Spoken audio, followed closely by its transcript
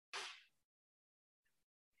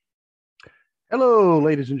Hello,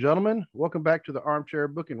 ladies and gentlemen. Welcome back to the Armchair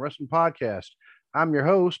Book and Wrestling Podcast. I'm your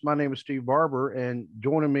host. My name is Steve Barber, and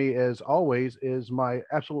joining me, as always, is my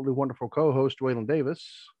absolutely wonderful co-host, Waylon Davis.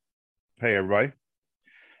 Hey, everybody.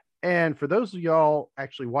 And for those of y'all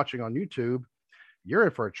actually watching on YouTube, you're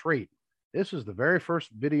in for a treat. This is the very first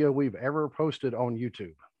video we've ever posted on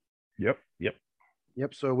YouTube. Yep.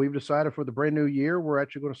 So we've decided for the brand new year, we're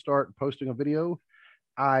actually going to start posting a video.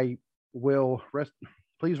 I will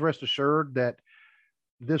please rest assured that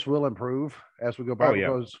this will improve as we go by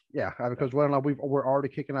because Well, we're already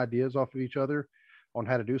kicking ideas off of each other on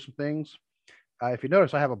how to do some things. If you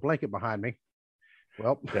notice, I have a blanket behind me.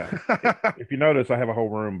 Well, yeah. If you notice, I have a whole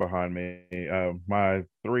room behind me. My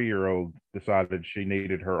 3-year-old decided she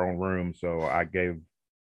needed her own room, so I gave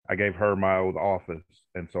her my old office,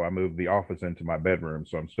 and so I moved the office into my bedroom.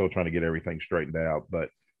 So I'm still trying to get everything straightened out,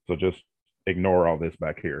 so just ignore all this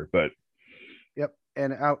back here. But yep.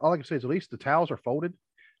 And all I can say is at least the towels are folded,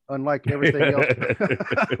 unlike everything else,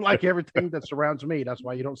 like everything that surrounds me. That's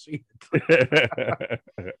why you don't see it.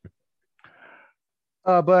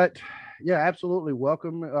 But yeah, absolutely.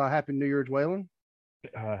 Welcome. Happy New Year, Waylon.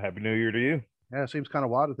 Happy New Year to you. Yeah, it seems kind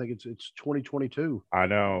of wild to think it's 2022. I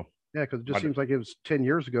know. Yeah, because it just seems like it was 10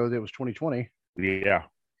 years ago that it was 2020. Yeah.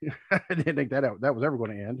 I didn't think that was ever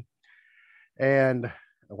going to end. And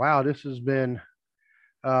wow, this has been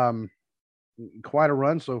quite a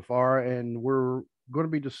run so far, and we're going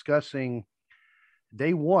to be discussing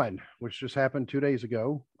Day One, which just happened 2 days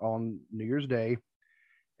ago on New Year's Day.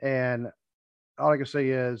 And all I can say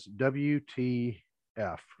is WTF.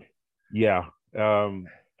 Yeah.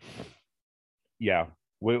 Yeah.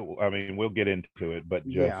 We'll get into it, but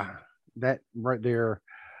that right there.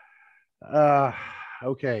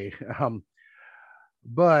 Okay.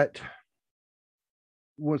 But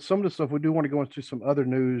with some of the stuff, we do want to go into some other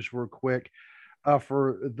news real quick.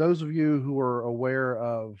 For those of you who are aware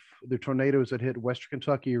of the tornadoes that hit Western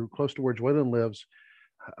Kentucky, or close to where Joellen lives,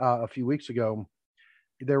 a few weeks ago,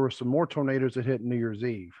 there were some more tornadoes that hit New Year's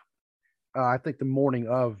Eve. I think the morning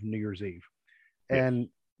of New Year's Eve. Yes. And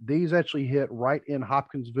these actually hit right in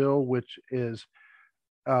Hopkinsville, which is,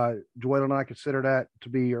 Joellen and I consider that to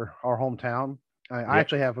be our hometown. I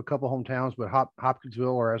actually have a couple hometowns, but Hopkinsville,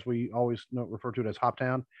 or as we always refer to it as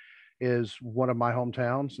Hoptown, is one of my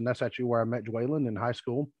hometowns, and that's actually where I met Joellen in high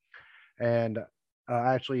school. And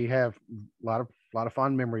I actually have a lot of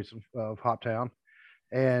fond memories of Hoptown.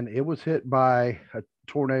 And it was hit by a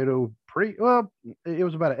tornado it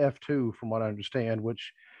was about an F2 from what I understand,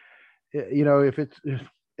 which, if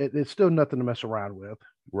it's still nothing to mess around with.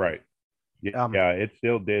 Right. Yeah, it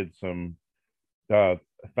still did some.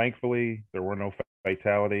 Thankfully, there were no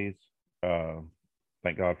fatalities.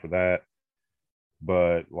 Thank God for that.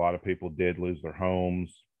 But a lot of people did lose their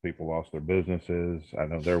homes. People lost their businesses. I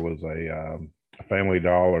know there was a Family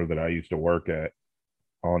Dollar that I used to work at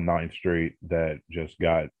on 9th Street that just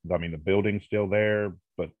got, the building's still there,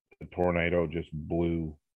 but the tornado just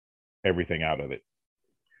blew everything out of it.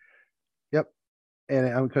 Yep.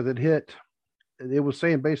 And because it was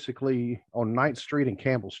saying basically on 9th Street and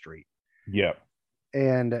Campbell Street. Yep.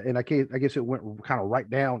 And I guess it went kind of right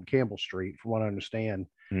down Campbell Street, from what I understand.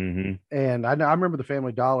 Mm-hmm. And I remember the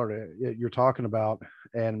Family Dollar that you're talking about,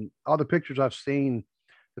 and all the pictures I've seen,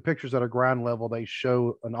 the pictures that are ground level, they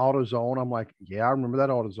show an AutoZone. I'm like, yeah, I remember that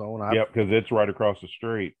AutoZone. Yep, because it's right across the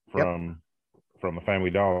street from the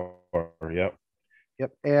Family Dollar. Yep.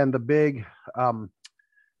 And the big, I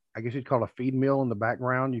guess you'd call it a feed mill in the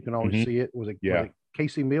background. You can always see it. Was it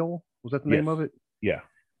Casey Mill? Was that the name of it? Yeah.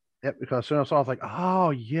 Yep. Because as soon as I saw it, I was like,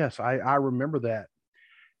 oh yes, I remember that.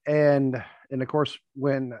 And of course,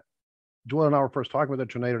 when Joel and I were first talking about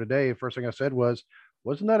the tornado today, the first thing I said was,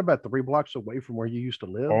 wasn't that about 3 blocks away from where you used to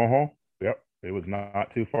live? Yep. It was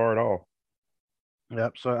not too far at all.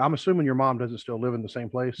 Yep. So I'm assuming your mom doesn't still live in the same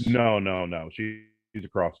place. No. She's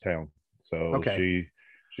across town. So okay.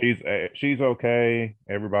 She's okay.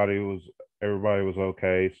 Everybody was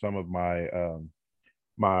okay. Some of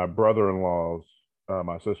my brother-in-law's,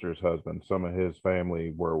 my sister's husband, some of his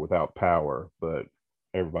family were without power, but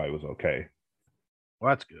everybody was okay. Well,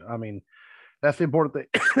 that's good. I mean, that's the important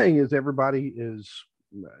thing is everybody's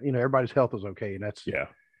health is okay. And that's,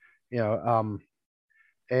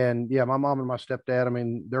 and my mom and my stepdad, I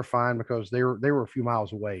mean, they're fine because they were a few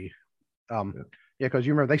miles away. Because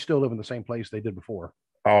you remember they still live in the same place they did before.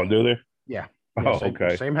 Oh, do they? Yeah.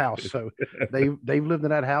 Okay. Same house. So they've lived in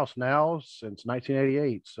that house now since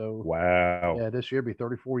 1988. So wow. Yeah, this year be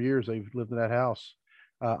 34 years they've lived in that house.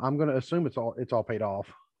 I'm going to assume it's all paid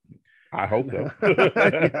off. I hope so.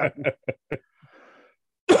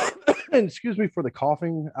 And excuse me for the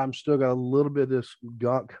coughing. I'm still got a little bit of this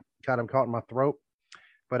gunk kind of caught in my throat.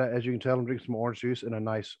 But as you can tell, I'm drinking some orange juice in a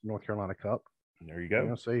nice North Carolina cup. There you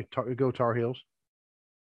go. Say, go Tar Heels.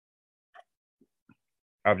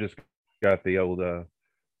 I've just got the old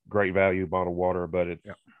Great Value bottled water, but it's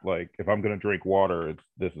like if I'm going to drink water,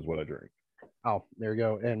 this is what I drink. Oh, there you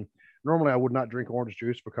go. And normally I would not drink orange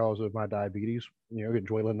juice because of my diabetes.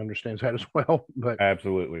 Joylyn understands that as well. But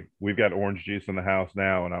absolutely, we've got orange juice in the house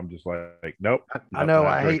now, and I'm just like, nope. I know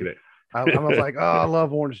I hate it. I was like, oh, I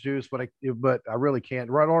love orange juice, but I really can't.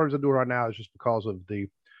 Right, only reason I do it right now is just because of the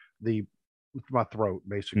my throat,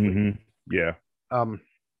 basically. Mm-hmm. Yeah.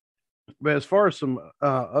 But as far as some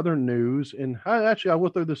other news, and I will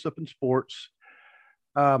throw this up in sports.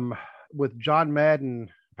 With John Madden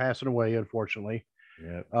passing away, unfortunately,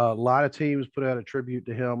 a lot of teams put out a tribute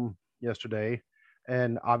to him yesterday,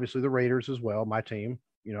 and obviously the Raiders as well. My team,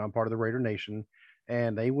 I'm part of the Raider Nation,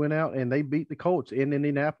 and they went out and they beat the Colts in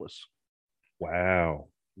Indianapolis. Wow.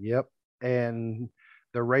 Yep. And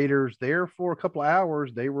the Raiders there for a couple of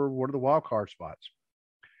hours, they were one of the wild card spots.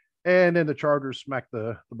 And then the Chargers smacked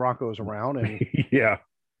the Broncos around, and yeah.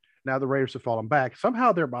 Now the Raiders have fallen back.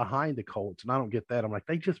 Somehow they're behind the Colts, and I don't get that. I'm like,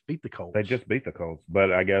 they just beat the Colts. They just beat the Colts,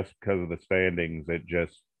 but I guess because of the standings,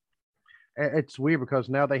 it's weird because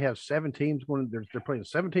now they have 7 teams going. They're playing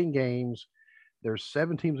 17 games. There's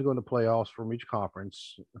 7 teams going to playoffs from each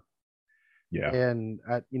conference. Yeah, and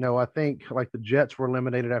I think like the Jets were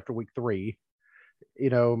eliminated after week 3.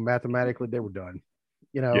 Mathematically they were done.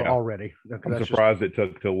 Already. I'm surprised it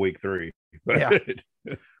took till week 3. But yeah.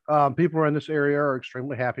 People in this area are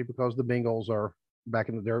extremely happy because the Bengals are back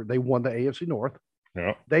in there. They won the AFC North.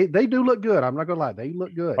 Yeah. They do look good. I'm not gonna lie. They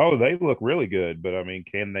look good. Oh, they look really good. But I mean,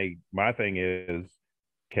 can they? My thing is,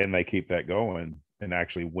 can they keep that going and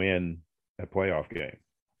actually win a playoff game?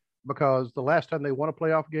 Because the last time they won a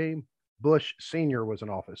playoff game, Bush Senior was in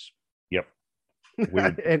office. Yep.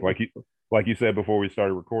 And, like you said before we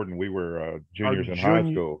started recording, we were juniors in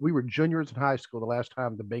high school. We were juniors in high school the last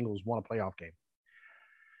time the Bengals won a playoff game.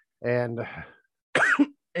 And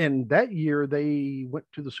and that year they went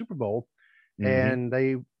to the Super Bowl, and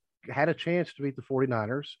they had a chance to beat the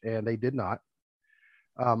 49ers, and they did not.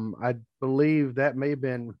 I believe that may have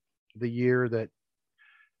been the year that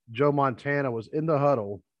Joe Montana was in the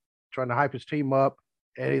huddle trying to hype his team up,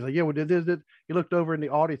 and he's like, yeah, we did this. He looked over in the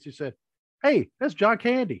audience. He said, hey, that's John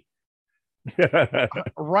Candy.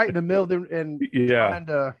 Right in the middle of them, and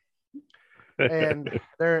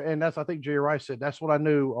and that's, I think Jerry Rice said, that's what I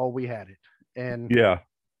knew. Oh, we had it. And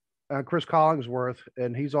Chris Collingsworth,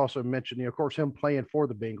 and he's also mentioned, of course, him playing for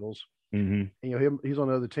the Bengals. Mm-hmm. He's on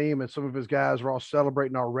the other team, and some of his guys were all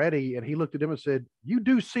celebrating already. And he looked at him and said, "You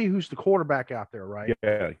do see who's the quarterback out there, right?"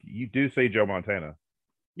 Yeah, you do see Joe Montana.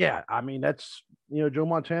 Yeah, I mean that's Joe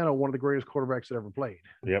Montana, one of the greatest quarterbacks that ever played.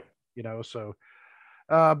 Yep. So,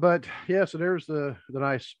 but yeah, so there's the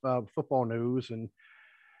nice football news, and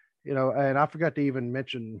and I forgot to even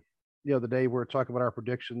mention. The other day we were talking about our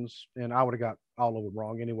predictions, and I would have got all of them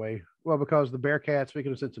wrong anyway. Well, because the Bearcats,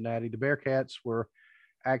 speaking of Cincinnati, the Bearcats were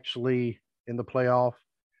actually in the playoff,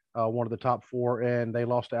 one of the top 4, and they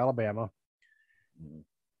lost to Alabama.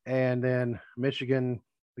 And then Michigan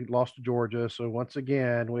lost to Georgia. So once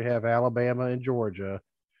again, we have Alabama and Georgia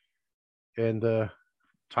in the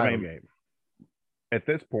title game. At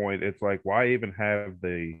this point, it's like, why even have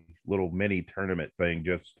the little mini tournament thing?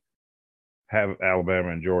 Just have Alabama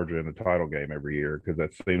and Georgia in the title game every year, because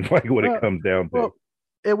that seems like what it comes down to. Well,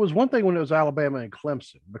 it was one thing when it was Alabama and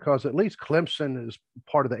Clemson, because at least Clemson is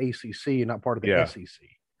part of the ACC and not part of the SEC.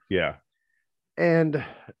 Yeah. And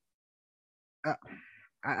I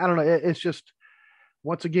don't know. It's just,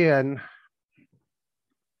 once again,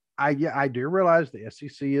 I do realize the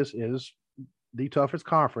SEC is the toughest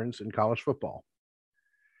conference in college football.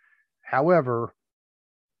 However,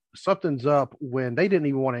 something's up when they didn't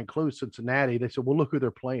even want to include Cincinnati. They said, well, look who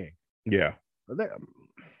they're playing. Yeah.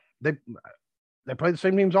 They play the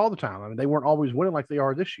same teams all the time. I mean, they weren't always winning like they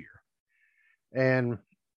are this year. And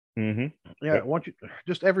once you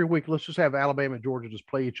just every week, let's just have Alabama and Georgia just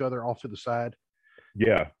play each other off to the side.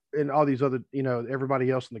 Yeah. And all these other,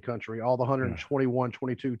 everybody else in the country, all the 121,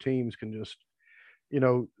 22 teams can just,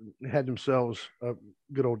 had themselves a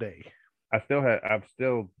good old day. I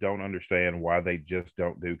still don't understand why they just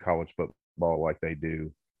don't do college football like they do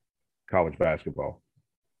college basketball.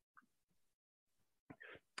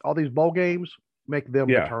 All these bowl games make them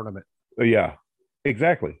the tournament. Yeah,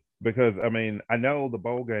 exactly. Because I mean, I know the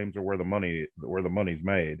bowl games are where the money's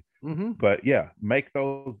made, but make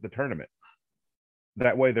those the tournament.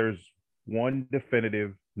 That way, there's one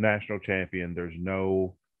definitive national champion. There's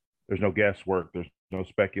no guesswork. There's no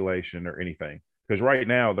speculation or anything. Because right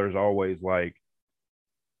now, there's always like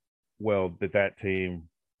well, that team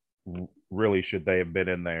really should they have been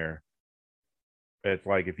in there? It's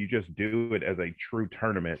like if you just do it as a true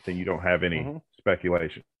tournament, then you don't have any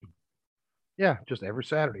speculation. Yeah, just every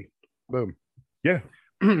Saturday. Boom. Yeah,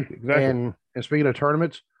 exactly. And speaking of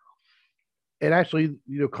tournaments, and actually,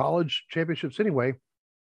 college championships anyway,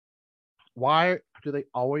 why do they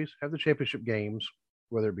always have the championship games,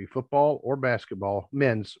 whether it be football or basketball,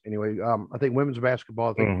 men's anyway? I think women's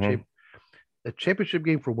basketball, I think the championship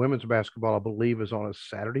game for women's basketball, I believe, is on a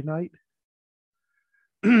Saturday night.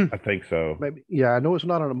 I think so. Maybe, yeah, I know it's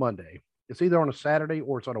not on a Monday. It's either on a Saturday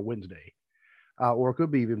or it's on a Wednesday, or it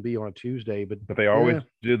could be even be on a Tuesday. But they always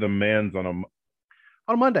do the men's on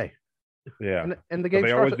a Monday. Yeah, and the game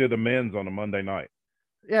they always do the men's on a Monday night.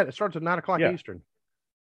 Yeah, it starts at 9:00 Eastern.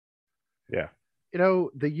 Yeah.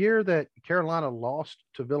 The year that Carolina lost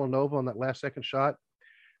to Villanova on that last second shot,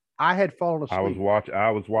 I had fallen asleep.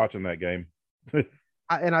 I was watching that game.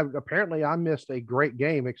 Apparently I missed a great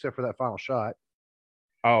game except for that final shot.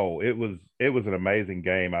 Oh, it was an amazing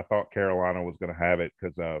game. I thought Carolina was going to have it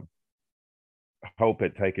because Hope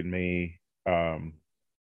had taken me.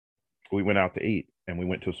 We went out to eat and we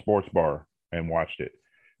went to a sports bar and watched it,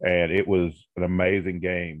 and it was an amazing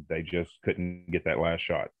game. They just couldn't get that last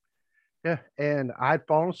shot. Yeah, and I'd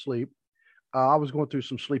fallen asleep. I was going through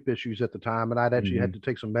some sleep issues at the time, and I'd actually had to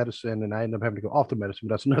take some medicine, and I ended up having to go off the medicine.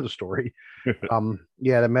 But that's another story.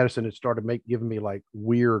 The medicine had started giving me like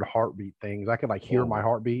weird heartbeat things. I could hear my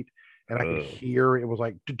heartbeat, and I could hear it was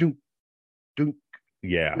like doom, doom.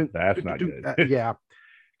 Yeah, that's not good. Yeah,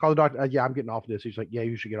 call the doctor. Yeah, I'm getting off of this. He's like, yeah,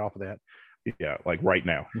 you should get off of that. Yeah, like right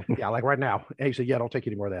now. Yeah, like right now. And he said, yeah, don't take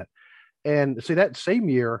any more of that. And see, that same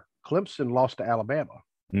year, Clemson lost to Alabama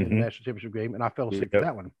in the national championship game, and I fell asleep for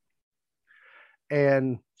that one.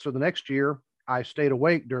 And so the next year, I stayed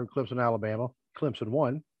awake during Clemson, Alabama. Clemson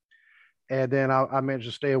won. And then I managed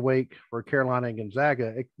to stay awake for Carolina and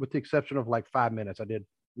Gonzaga, with the exception of like 5 minutes. I did,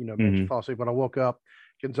 manage to fall asleep. When I woke up,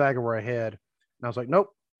 Gonzaga were ahead. And I was like, nope.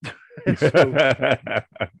 So,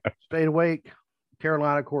 stayed awake.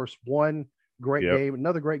 Carolina, of course, won. Great game.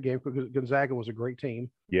 Another great game because Gonzaga was a great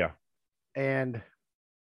team. Yeah. And,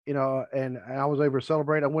 and I was able to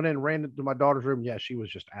celebrate. I went in and ran into my daughter's room. Yeah, she was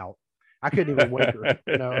just out. I couldn't even wake her,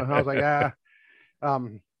 and I was like,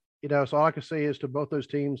 so all I can say is to both those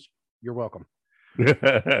teams, you're welcome.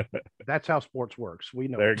 That's how sports works. We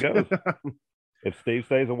know. There it goes. If Steve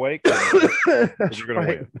stays awake, you're going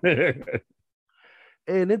to win.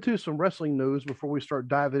 And into some wrestling news before we start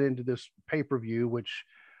diving into this pay-per-view, which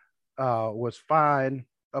was fine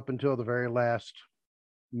up until the very last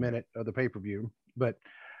minute of the pay-per-view. But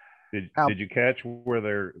did you catch where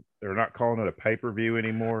they're not calling it a pay-per-view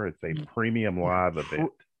anymore? It's a premium live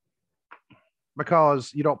event.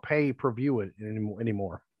 Because you don't pay per view it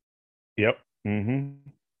anymore. Yep. Mm-hmm.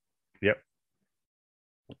 Yep.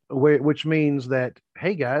 Which means that,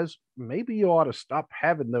 hey guys, maybe you ought to stop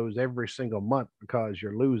having those every single month because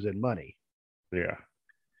you're losing money. Yeah.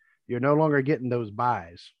 You're no longer getting those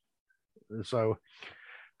buys. So,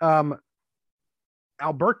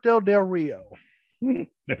 Alberto Del Rio.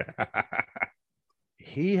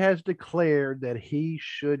 He has declared that he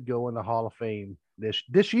should go in the Hall of Fame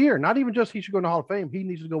this year. Not even just he should go in the Hall of Fame. He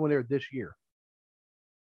needs to go in there this year.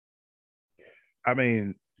 I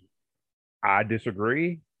mean, I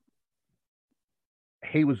disagree.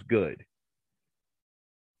 He was good.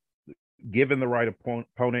 Given the right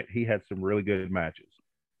opponent, he had some really good matches.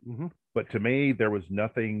 Mm-hmm. But to me, there was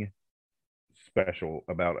nothing special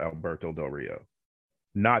about Alberto Del Rio.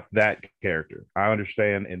 Not that character. I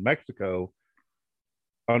understand in Mexico,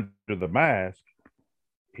 under the mask,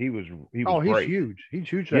 he was great. Huge. He's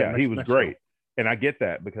huge. Yeah, he was great. And I get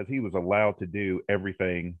that because he was allowed to do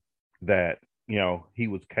everything that, he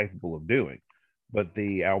was capable of doing. But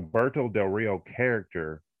the Alberto Del Rio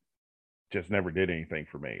character just never did anything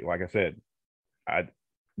for me. Like I said,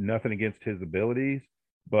 nothing against his abilities,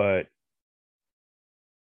 but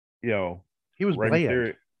he was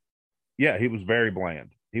bland. Yeah, he was very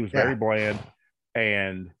bland. He was very bland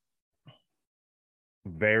and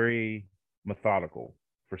very methodical.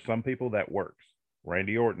 For some people, that works.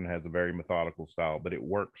 Randy Orton has a very methodical style, but it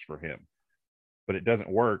works for him. But it doesn't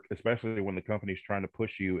work, especially when the company's trying to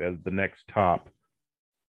push you as the next top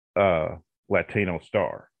Latino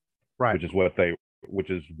star, right? Which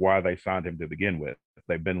is why they signed him to begin with.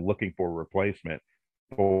 They've been looking for a replacement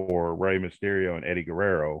for Rey Mysterio and Eddie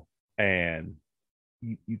Guerrero, and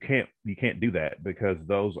you can't do that because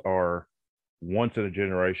those are once in a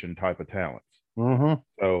generation type of talents. Mm-hmm.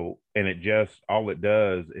 So, and all it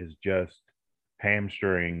does is just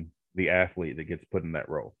hamstring the athlete that gets put in that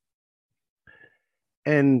role.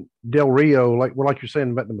 And Del Rio, like you're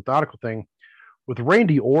saying about the methodical thing, with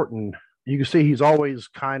Randy Orton, you can see he's always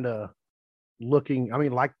kind of looking, I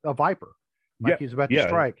mean, like a viper, like Yeah, he's about to yeah,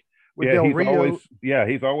 strike. With yeah. Del Rio,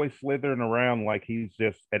 He's always slithering around like he's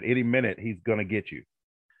just at any minute he's gonna get you.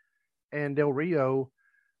 and Del Rio,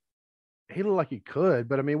 he looked like he could,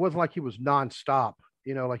 but I mean, it wasn't like he was nonstop.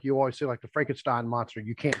 Like you always say, like the Frankenstein monster,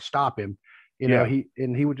 you can't stop him. Yeah, He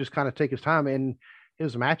would just kind of take his time in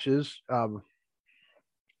his matches.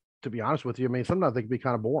 To be honest with you, I mean, sometimes they can be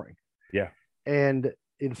kind of boring. yeah, And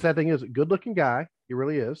the sad thing is, a good looking guy, he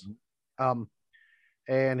really is. Um,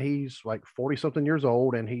 and he's like 40 something years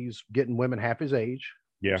old, and he's getting women half his age.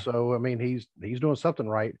 yeah, So I mean, he's doing something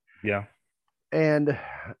right. yeah. And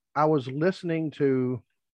I was listening to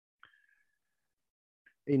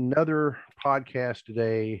another podcast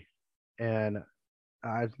today, and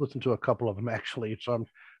I listened to a couple of them actually. So I'm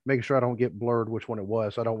making sure I don't get blurred which one it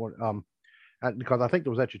was. I don't want because I think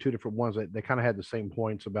there was actually two different ones that they kind of had the same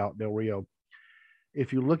points about Del Rio.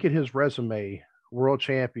 If you look at his resume, world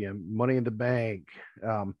champion, Money in the Bank,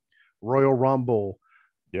 um, Royal Rumble,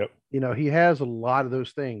 Yep. he has a lot of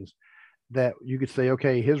those things that you could say,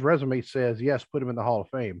 okay, his resume says yes, put him in the Hall of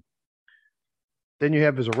Fame. Then you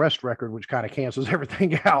have his arrest record, which kind of cancels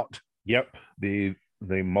everything out. Yep. The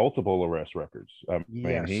multiple arrest records.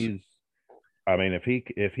 Yes.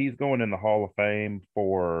 If he's going in the Hall of Fame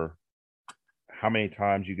for how many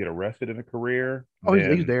times you get arrested in a career, Oh,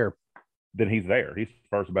 he's there. then he's there. He's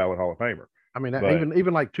first ballot Hall of Famer. I mean, But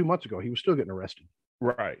even like 2 months ago, he was still getting arrested.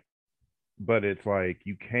 right. But it's like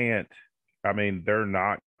you can't. They're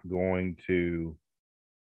not going to.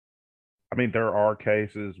 There are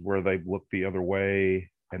cases where they've looked the other way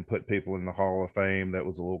and put people in the Hall of Fame that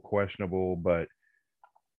was a little questionable, but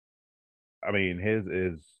his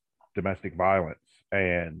is domestic violence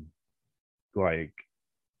and like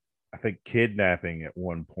I think kidnapping at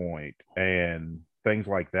one point and things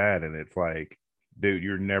like that. And it's like, dude,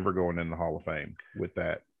 you're never going in the Hall of Fame with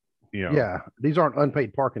that, you know. Yeah, these aren't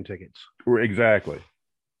unpaid parking tickets. Exactly.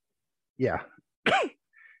 Yeah.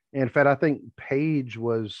 In fact, I think Paige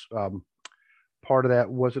was part of that.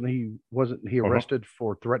 Wasn't he Uh-huh. arrested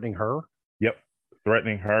for threatening her? Yep.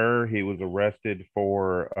 Threatening her. He was arrested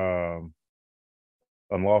for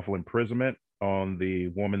unlawful imprisonment on the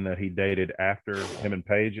woman that he dated after him and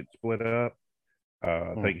Paige had split up.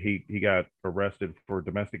 I Hmm. think he got arrested for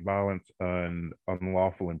domestic violence and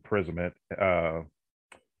unlawful imprisonment.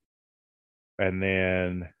 And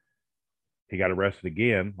then he got arrested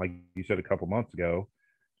again, like you said a couple months ago.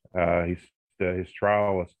 He's his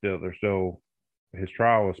trial is still they're still his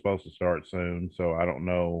trial is supposed to start soon, so I don't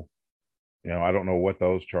know. I don't know what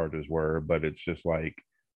those charges were, but it's just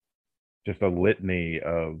a litany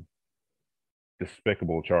of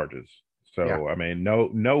despicable charges. Yeah.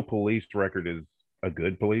 So no police record is a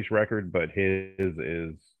good police record, but his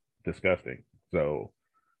is disgusting. So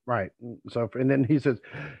Right. So, and then he says,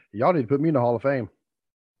 "Y'all need to put me in the Hall of Fame."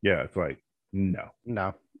 yeah, it's like no,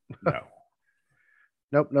 No. no.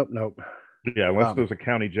 Nope. Nope. Nope. Yeah, unless Um. there's a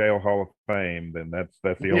county jail Hall of Fame, then that's the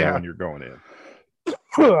only Yeah. one you're going in.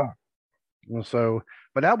 So,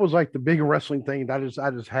 but that was like the big wrestling thing that I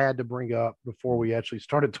just had to bring up before we actually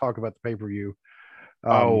started talking about the pay per view.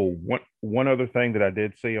 Um. Oh, one other thing that I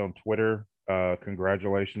did see on Twitter.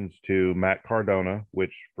 Congratulations to Matt Cardona,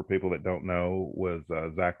 which for people that don't know was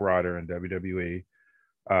Zack Ryder in WWE,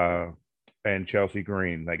 uh, and Chelsea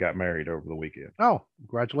Green. They got married over the weekend, Oh,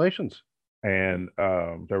 congratulations. and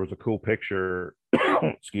there was a cool picture,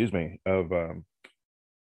 excuse me, of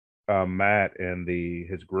Matt and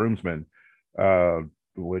his groomsmen, uh,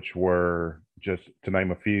 which were just to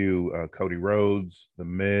name a few: Cody Rhodes, The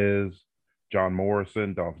Miz, John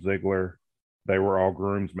Morrison, Dolph Ziggler. They were all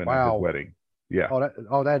groomsmen at his Wow. wedding. Yeah,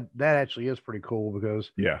 Oh, that actually is pretty cool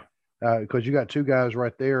yeah, because you got two guys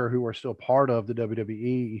right there who are still part of the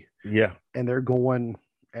WWE, yeah. and they're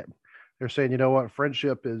saying, you know what,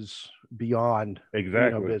 friendship is beyond,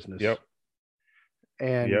 Exactly. business. Yep.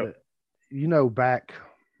 And Yep.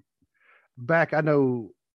 back, I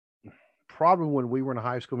know probably when we were in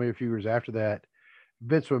high school, maybe a few years after that,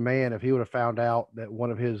 Vince McMahon, if he would have found out that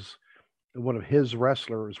one of his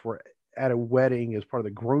wrestlers were at a wedding as part of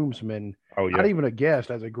the groomsmen, Oh not yeah. even a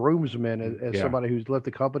guest, as a groomsman, as Yeah. somebody who's left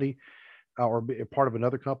the company or be a part of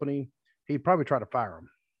another company, he'd probably try to fire him.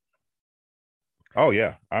 Oh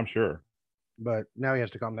yeah. I'm sure. But now he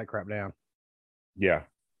has to calm that crap down. Yeah.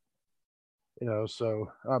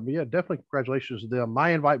 So but yeah, definitely congratulations to them. My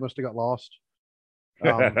invite must have got lost.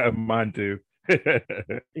 Um, Mine too.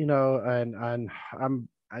 and I'm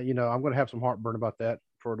going to have some heartburn about that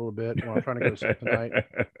for a little bit when I'm trying to go to sleep tonight.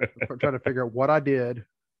 I'm trying to figure out what I did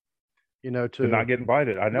to not get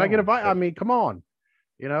invited. I know. Not get invited. I mean, come on,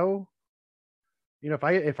 you know, if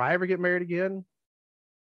I ever get married again,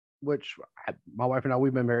 which my wife and I,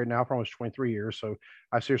 we've been married now for almost 23 years. So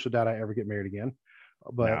I seriously doubt I ever get married again.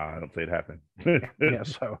 But I don't see it happen. yeah.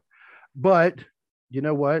 So, but you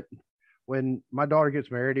know what? When my daughter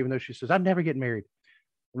gets married, even though she says, I'm never getting married,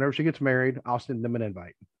 whenever she gets married, I'll send them an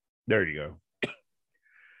invite. There you go.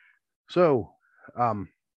 So,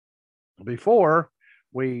 before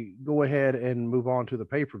we go ahead and move on to the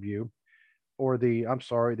pay-per-view or the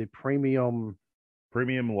premium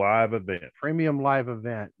live event. Premium live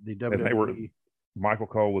event, the WWE. Michael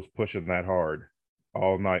Cole was pushing that hard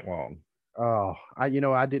all night long. Oh, I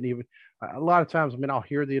didn't even. A lot of times, I mean, I'll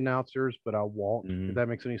hear the announcers, but I won't. If that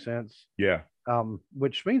makes any sense. Yeah.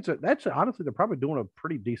 Which means that's honestly they're probably doing a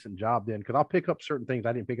pretty decent job then, because I'll pick up certain things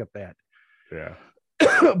I didn't pick up that. Yeah.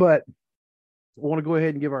 But I want to go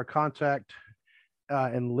ahead and give our contact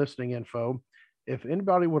and listening info. If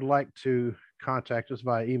anybody would like to contact us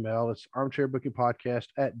via email, it's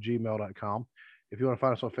armchairbookingpodcast@gmail.com. If you want to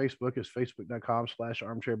find us on Facebook, it's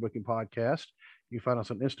facebook.com/armchairbookingpodcast. You can find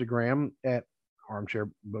us on Instagram at Armchair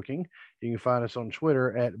Booking. You can find us on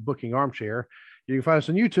Twitter at Booking Armchair. You can find us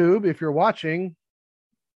on YouTube if you're watching.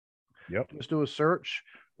 Yep. Just do a search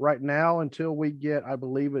right now until we get, I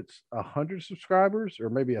believe it's 100 subscribers or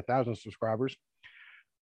maybe 1,000 subscribers.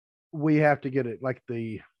 We have to get it like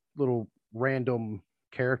the little random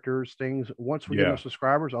characters things. Once we get those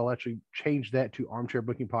subscribers, I'll actually change that to Armchair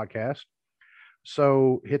Booking Podcast.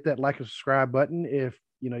 So hit that like and subscribe button. If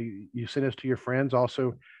you send us to your friends,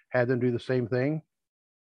 also have them do the same thing.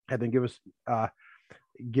 Have them give us a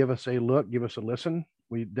look, give us a listen.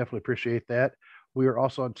 We definitely appreciate that. We are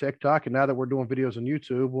also on TikTok, and now that we're doing videos on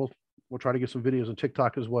YouTube, we'll try to get some videos on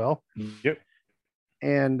TikTok as well. Yep.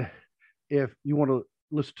 And if you want to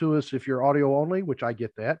listen to us, if you're audio only, which I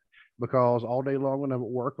get that, because all day long when I'm at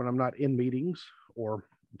work, when I'm not in meetings or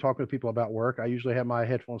talking to people about work, I usually have my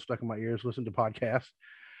headphones stuck in my ears, listen to podcasts.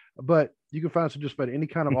 But you can find us on just about any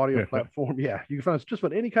kind of audio platform. Yeah, you can find us just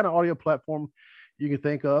about any kind of audio platform you can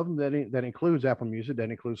think of. That includes Apple Music,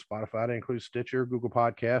 that includes Spotify, that includes Stitcher, Google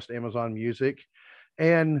Podcast, Amazon Music,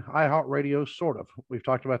 and iHeartRadio. Sort of. We've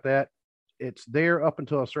talked about that. It's there up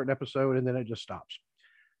until a certain episode, and then it just stops.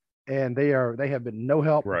 And they have been no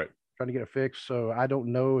help trying to get it fixed. So I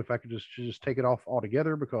don't know if I could just take it off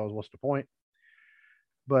altogether, because what's the point?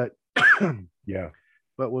 But yeah.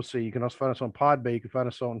 But we'll see. You can also find us on Podbay. You can find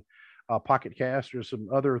us on Pocket Cast or some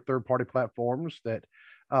other third-party platforms. That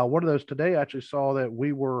one of those today, I actually saw that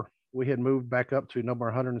we had moved back up to number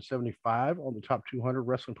 175 on the top 200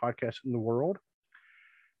 wrestling podcasts in the world.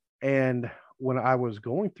 And when I was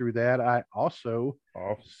going through that, I also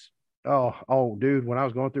dude, when I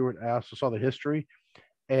was going through it, I also saw the history,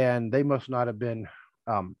 and they must not have been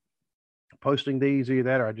posting these, either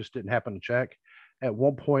that or I just didn't happen to check. At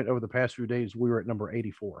one point over the past few days, we were at number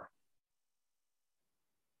 84.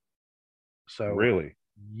 So really,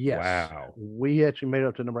 yes, wow, we actually made it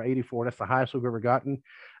up to number 84. That's the highest we've ever gotten.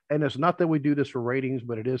 And it's not that we do this for ratings,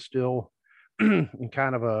 but it is still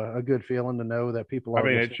kind of a good feeling to know that people are. I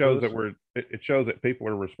mean, it shows that people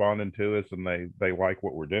are responding to us, and they like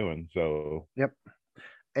what we're doing. So yep.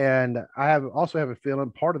 And I also have a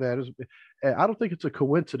feeling part of that is, I don't think it's a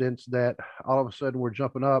coincidence that all of a sudden we're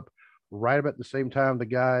jumping up right about the same time. The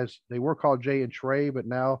guys, they were called Jay and Trey, but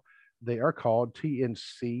now they are called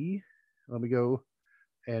TNC. Let me go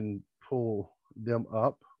and pull them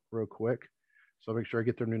up real quick, so make sure I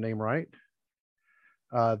get their new name right.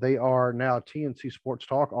 They are now TNC Sports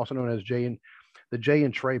Talk, also known as the Jay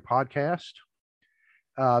and Trey podcast.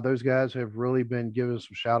 Those guys have really been giving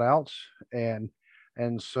some shout outs, and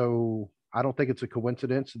so I don't think it's a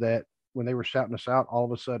coincidence that when they were shouting us out, all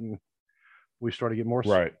of a sudden we started to get more.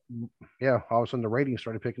 Right. Yeah. All of a sudden the ratings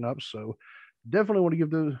started picking up. So definitely want to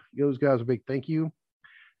give those guys a big thank you.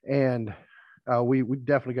 And we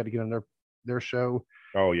definitely got to get on their show.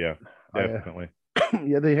 Oh yeah, definitely.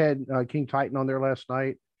 Yeah, they had King Titan on there last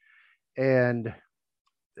night, and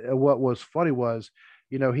what was funny was,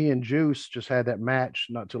 he and Juice just had that match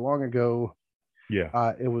not too long ago.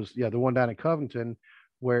 Yeah, it was the one down in Covington,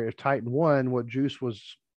 where if Titan won, what Juice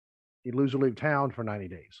was, he'd lose or leave town for 90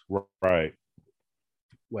 days. Right.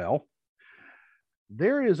 Well,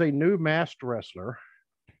 there is a new masked wrestler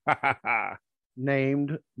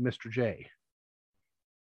named Mr. J.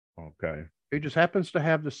 Okay. He just happens to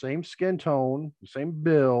have the same skin tone, the same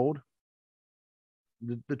build.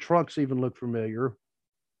 The trunks even look familiar,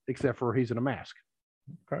 except for he's in a mask.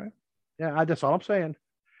 Okay. Yeah, that's all I'm saying.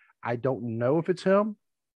 I don't know if it's him.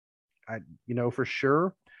 For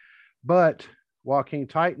sure. But while King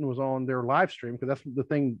Titan was on their live stream, because that's the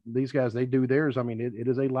thing, these guys, they do theirs. I mean, it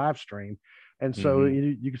is a live stream. And so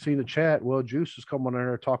Mm-hmm. you can see in the chat, well, Juice is coming on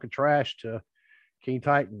there talking trash to King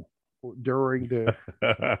Titan during the.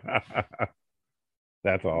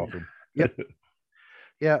 That's awesome. Yep.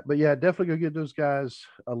 Yeah, but yeah, definitely go give those guys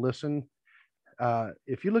a listen.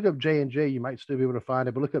 If you look up J and J, you might still be able to find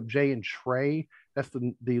it. But look up J and Trey. That's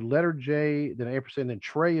the letter J, then ampersand, then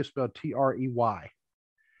Trey is spelled Trey.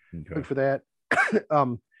 Okay. Look for that.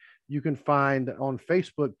 You can find on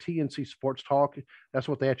Facebook TNC Sports Talk. That's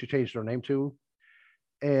what they actually changed their name to.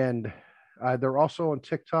 And they're also on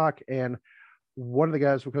TikTok. And one of the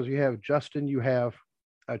guys, because you have Justin, you have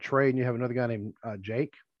Trey, and you have another guy named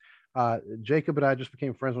Jake. Jacob and I just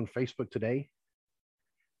became friends on Facebook today.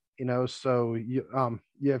 So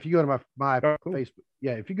yeah, if you go to my cool. Facebook,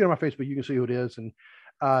 yeah, if you go to my Facebook, you can see who it is. And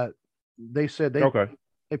they said Okay.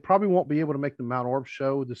 they probably won't be able to make the Mount Orb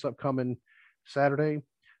show this upcoming Saturday,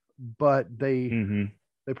 but Mm-hmm.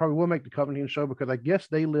 they probably will make the Covington show, because I guess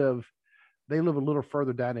they live a little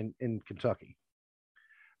further down in Kentucky.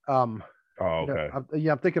 Oh, okay.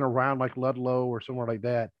 I'm thinking around like Ludlow or somewhere like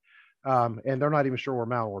that. And they're not even sure where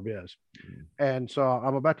Mount Orb is. And so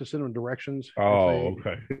I'm about to send them directions. Oh,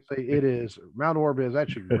 okay. Say it is Mount Orb is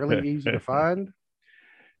actually really easy to find.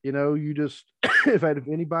 You just if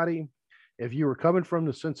anybody, if you were coming from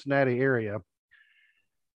the Cincinnati area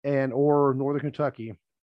and or Northern Kentucky,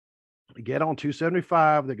 get on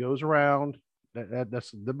 275 that goes around. That's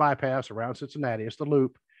the bypass around Cincinnati. It's the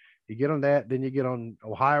loop. You get on that, then you get on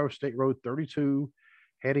Ohio State Road 32,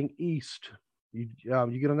 heading east. You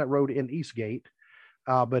get on that road in Eastgate,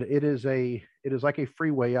 but it is like a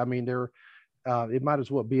freeway. I mean, it might as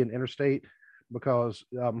well be an interstate, because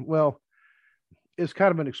it's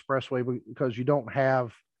kind of an expressway, because you don't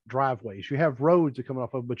have driveways. You have roads that come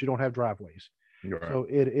off of, but you don't have driveways. Right. So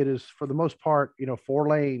it is, for the most part, 4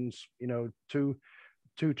 lanes. Two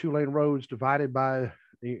lane roads divided by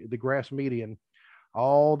the grass median,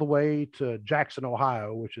 all the way to Jackson,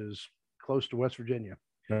 Ohio, which is close to West Virginia.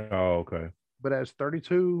 Oh, okay. But as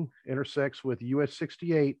 32 intersects with US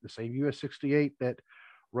 68, the same US 68 that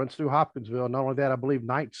runs through Hopkinsville. Not only that, I believe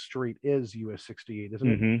 9th Street is US 68, isn't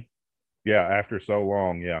Mm-hmm. it? Yeah, after so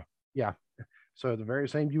long, yeah. Yeah. So the very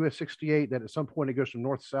same US 68 that at some point it goes from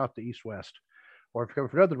north south to east west, or if you come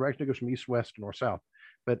from another direction, it goes from east west to north south.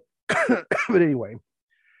 But but anyway,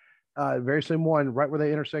 very same one, right where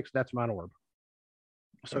they intersect, that's Mount Orb.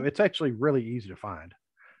 So it's actually really easy to find.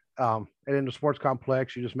 And in the sports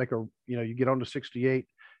complex, you just you get on to 68,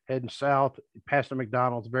 heading south, past the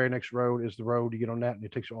McDonald's. The very next road is the road. You get on that, and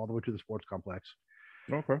it takes you all the way to the sports complex.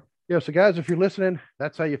 Okay. Yeah. So, guys, if you're listening,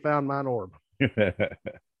 that's how you found Mount Orb.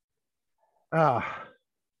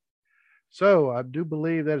 So I do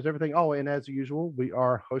believe that is everything. Oh, and as usual, we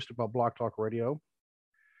are hosted by Block Talk Radio.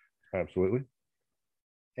 Absolutely.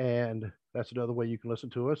 And that's another way you can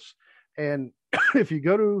listen to us. And if you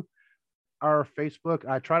go to our Facebook,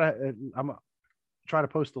 I'm try to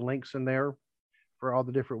post the links in there for all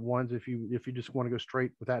the different ones. If you just want to go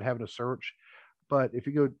straight without having to search, but if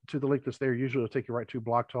you go to the link that's there, usually it'll take you right to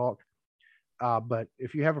Block Talk. But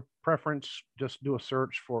if you have a preference, just do a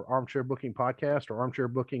search for Armchair Booking Podcast or Armchair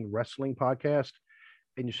Booking Wrestling Podcast,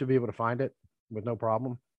 and you should be able to find it with no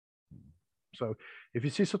problem. So if you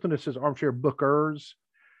see something that says Armchair Bookers,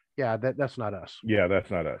 yeah, that's not us. Yeah,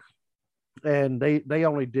 that's not us. And they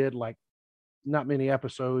only did like not many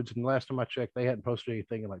episodes, and last time I checked, they hadn't posted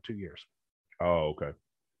anything in like 2 years. Oh, okay.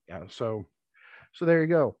 Yeah, so there you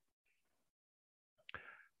go.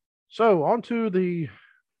 So on to the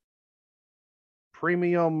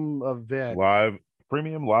premium event.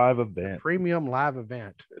 Premium live event. Premium live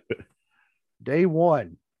event. Day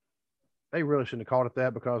one. They really shouldn't have called it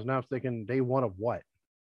that, because now I'm thinking day one of what?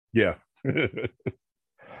 Yeah.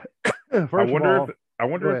 I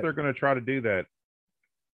wonder if they're going to try to do that.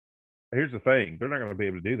 Here's the thing. They're not going to be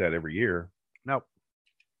able to do that every year. No.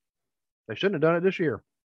 They shouldn't have done it this year.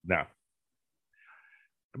 No.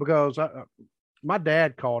 Because my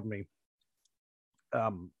dad called me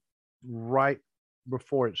right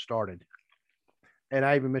before it started. And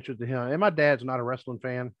I even mentioned to him, and my dad's not a wrestling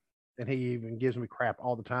fan, and he even gives me crap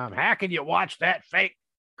all the time. How can you watch that fake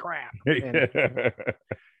crap? And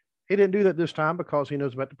he didn't do that this time, because he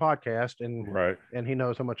knows about the podcast, and right. And he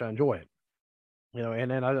knows how much I enjoy it.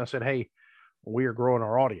 And then I said, hey, we are growing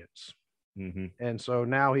our audience. Mm-hmm. And so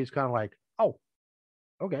now he's kind of like, oh,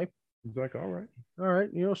 okay. He's like, all right.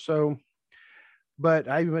 So, but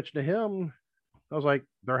I even mentioned to him, I was like,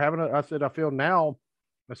 I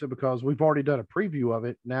said, because we've already done a preview of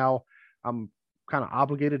it. Now I'm kind of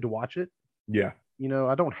obligated to watch it. Yeah.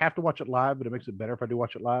 I don't have to watch it live, but it makes it better if I do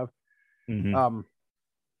watch it live. Hmm. Um,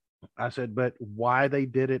 I said, but why they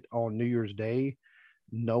did it on New Year's Day,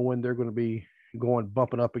 knowing they're going to be going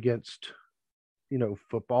bumping up against,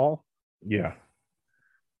 football. Yeah.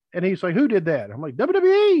 And he's like, who did that? I'm like,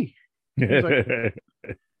 WWE.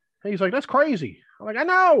 He's like, that's crazy. I'm like, I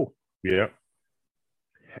know. Yeah.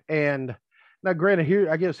 And now, granted, here,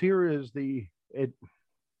 I guess here is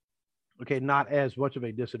okay, not as much of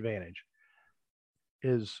a disadvantage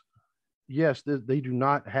is yes, they do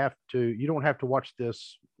not have to, you don't have to watch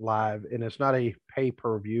this live, and it's not a pay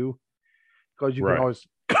per view because you can Right. always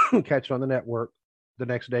catch it on the network the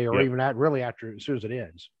next day or Yep. even at really after as soon as it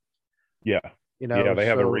ends. Yeah. You Yeah. know, They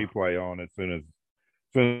have the so replay on as soon as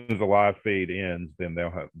the live feed ends, then they'll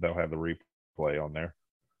have the replay on there.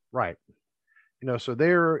 right. So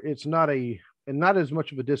there it's not not as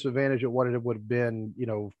much of a disadvantage at what it would have been,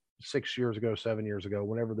 6 years ago, 7 years ago,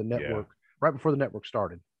 whenever the Yeah. network right before the network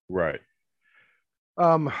started. Right.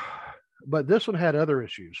 Um, but this one had other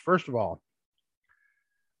issues. First of all,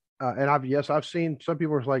 and I've seen some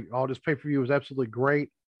people are like, "Oh, this pay per view was absolutely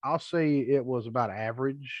great." I'll say it was about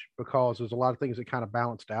average because there's a lot of things that kind of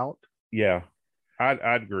balanced out. Yeah.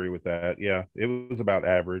 I'd agree with that. Yeah. It was about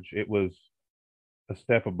average. It was a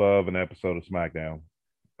step above an episode of SmackDown,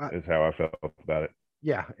 Uh, is how I felt about it.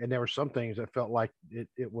 yeah, and there were some things that felt like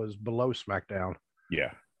it was below SmackDown.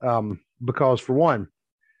 Yeah. Because for one,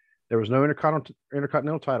 there was no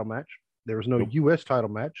intercontinental title match. There was no Nope. U.S. title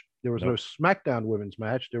match. There was no Nope. SmackDown women's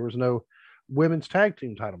match. There was no women's tag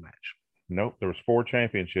team title match. Nope. There was 4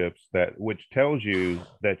 championships, which tells you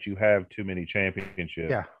that you have too many championships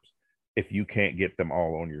Yeah, if you can't get them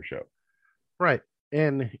all on your show. right.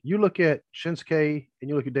 And you look at Shinsuke and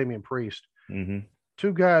you look at Damian Priest, Hmm.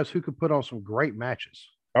 two guys who could put on some great matches.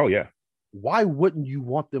 Oh yeah. Why wouldn't you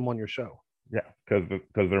want them on your show? Yeah.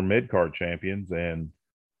 Because they're mid card champions, and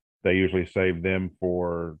they usually save them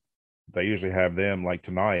for. They usually have them like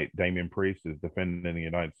tonight. Damian Priest is defending the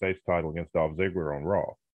United States title against Dolph Ziggler on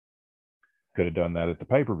Raw. Could have done that at the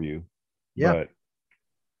pay per view, Yeah. but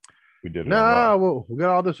we did it on Raw. No, we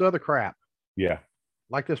got all this other crap, Yeah.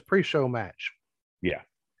 like this pre show match. Yeah.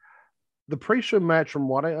 The pre-show match, from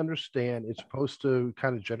what I understand, is supposed to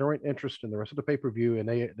kind of generate interest in the rest of the pay-per-view, and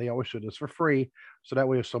they always do this for free, so that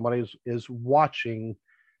way if somebody is watching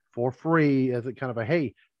for free, as a kind of a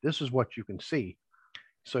hey, this is what you can see.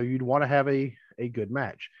 So you'd want to have a good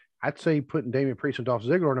match. I'd say putting Damian Priest and Dolph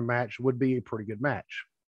Ziggler in a match would be a pretty good match,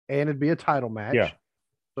 and it'd be a title Yeah. match,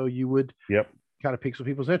 so you would Yep. kind of pique some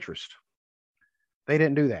people's interest. They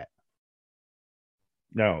didn't do that.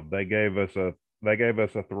 No, they gave us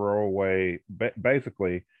a throwaway.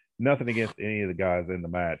 Basically, nothing against any of the guys in the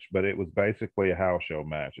match, but it was basically a house show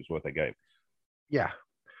match, is what they gave. Yeah,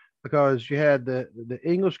 because you had the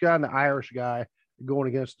English guy and the Irish guy going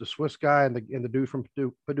against the Swiss guy and the dude from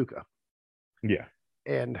Paducah. Yeah.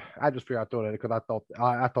 And I just figured I'd throw that because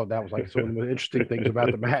I thought that was like some of the most interesting things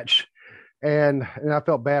about the match. And I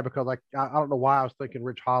felt bad because like I don't know why I was thinking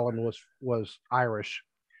Rich Holland was Irish,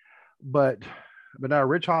 but now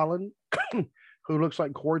Rich Holland, who looks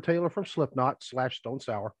like Corey Taylor from Slipknot / Stone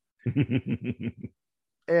Sour,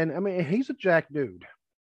 and I mean he's a jack dude,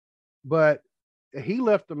 but he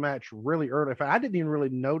left the match really early. In fact, I didn't even really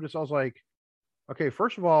notice. I was like, okay,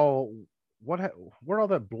 first of all, where'd all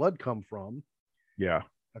that blood come from? Yeah.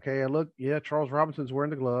 Okay, and look, yeah, Charles Robinson's wearing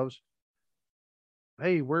the gloves.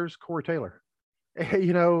 Hey, where's Corey Taylor? Yeah. It's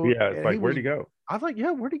He like, was. where'd he go? I was like,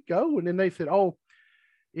 yeah, where'd he go? And then they said, oh,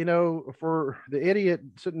 for the idiot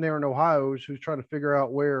sitting there in Ohio who's trying to figure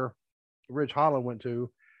out where Rich Holland went to,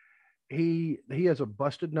 he has a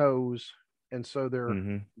busted nose, and so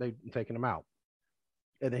Hmm. they taking him out,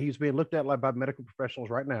 and then he's being looked at like by medical professionals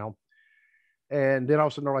right now. And then all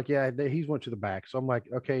of a sudden they're like, yeah, he's went to the back. So I'm like,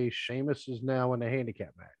 okay, Sheamus is now in a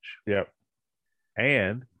handicap match. Yep.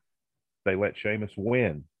 And they let Sheamus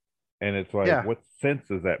win. And it's like, Yeah, what sense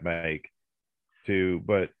does that make?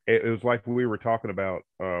 But it was like we were talking about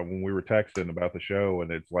when we were texting about the show,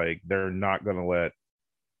 and it's like they're not going to let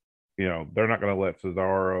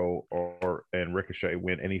Cesaro or and Ricochet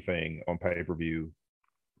win anything on pay per view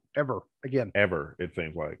ever again. ever. It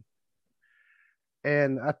seems like.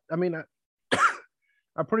 And I mean,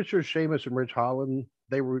 I'm pretty sure Sheamus and Rich Holland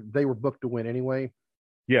they were booked to win anyway,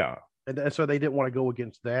 Yeah. and so they didn't want to go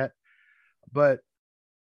against that. But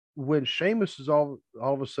when Sheamus is all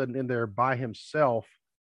of a sudden in there by himself,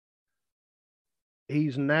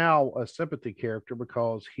 he's now a sympathy character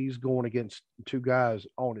because he's going against two guys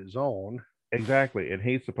on his own. Exactly, and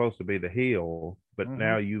he's supposed to be the heel, but Mm-hmm.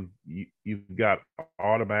 now you've got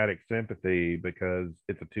automatic sympathy because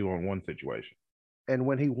it's a 2-on-1 situation. And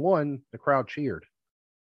when he won, the crowd cheered.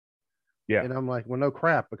 Yeah. And I'm like, well, no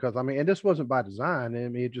crap, because I mean, and this wasn't by design. I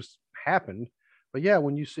mean, it just happened. But yeah,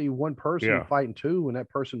 when you see one person Yeah. fighting two and that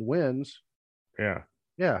person wins, Yeah.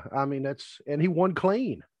 yeah, I mean and he won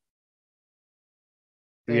clean.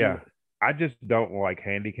 And Yeah. I just don't like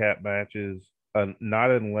handicap matches,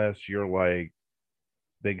 not unless you're like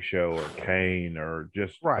Big Show or Kane or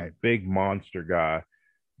just a right. big monster guy.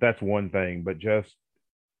 That's one thing, but just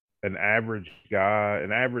an average guy,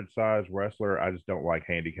 an average size wrestler, I just don't like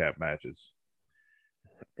handicap matches,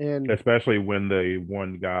 And especially when the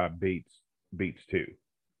one guy beats two.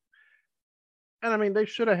 I mean, they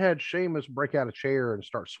should have had Sheamus break out a chair and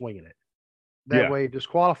start swinging it. That Yeah, way,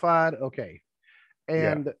 disqualified. Okay.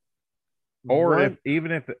 yeah. And Or one,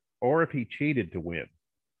 if he cheated to win,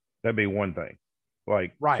 that'd be one thing.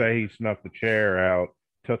 Like right. say he snuck the chair out,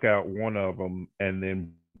 took out one of them, and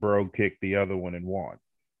then bro kicked the other one and won.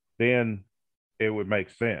 Then it would make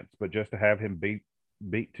sense. But just to have him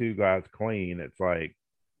beat two guys clean, it's like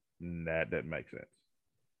that doesn't make sense.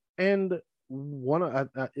 And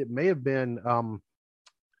it may have been um,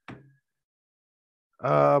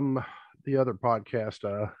 the other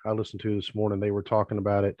podcast I listened to this morning. They were talking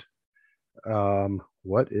about it.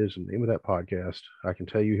 What is the name of that podcast? I can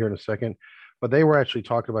tell you here in a second. But they were actually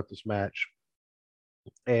talking about this match,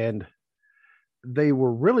 and they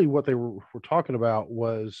were really what they were talking about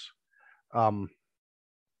was um,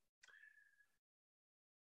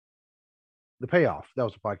 the payoff. That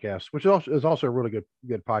was the podcast, which is also a really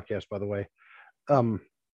good podcast, by the way. Um,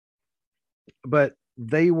 but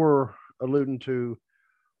they were alluding to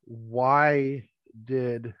why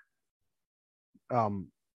did um,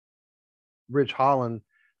 Ridge Holland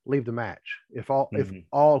leave the match if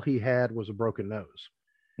all he had was a broken nose.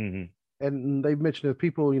 Mm-hmm. And they've mentioned that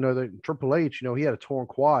people, that Triple H, he had a torn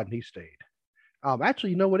quad and he stayed. Actually,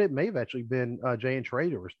 you know what? It may have actually been Jay and Trey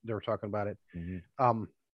they were talking about it. Mm-hmm.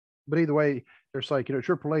 But either way, there's like,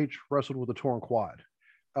 Triple H wrestled with a torn quad.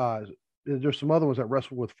 There's some other ones that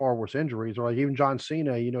wrestled with far worse injuries, or like even John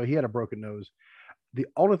Cena, he had a broken nose. The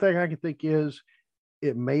only thing I can think is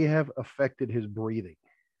it may have affected his breathing.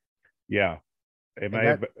 Yeah, And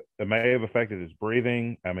that, it may have affected his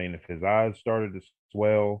breathing. I mean, if his eyes started to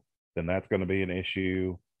swell, then that's going to be an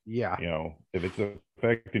issue. yeah, If it's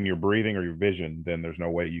affecting your breathing or your vision, then there's no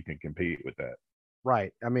way you can compete with that.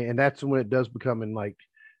 right. I mean, and that's when it does become in like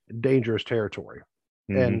dangerous territory.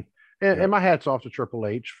 Mm-hmm. And and, Yeah, and my hat's off to Triple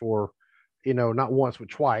H for, not once but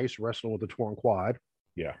twice wrestling with a torn quad.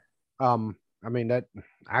 yeah, I mean that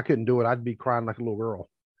I couldn't do it. I'd be crying like a little girl.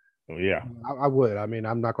 yeah. I would. I mean,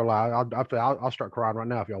 I'm not gonna lie. I'll start crying right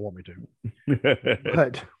now if y'all want me to.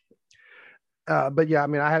 But yeah, I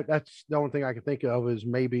mean, that's the only thing I can think of is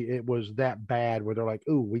maybe it was that bad where they're like,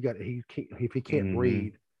 "Ooh, if he can't Mm-hmm.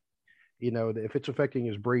 breathe, if it's affecting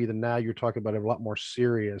his breathing, now you're talking about a lot more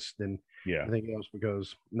serious than Yeah, anything else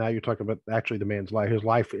because now you're talking about actually the man's life. His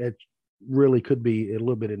life it really could be a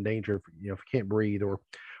little bit in danger if he can't breathe or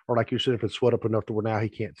like you said, if it's sweat up enough to where now he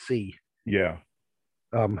can't see. yeah,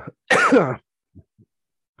 Um,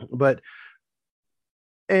 but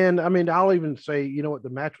and I mean, I'll even say, what, the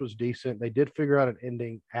match was decent. They did figure out an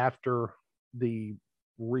ending after the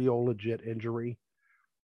real legit injury.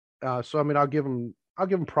 So I mean, I'll give them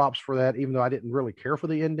props for that, even though I didn't really care for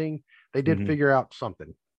the ending. They did mm-hmm. figure out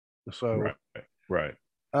something. So Right, right.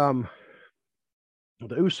 um,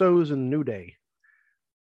 the Usos and New Day,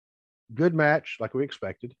 good match, like we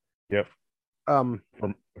expected. Yep. Um,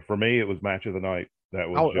 For me, it was match of the night. That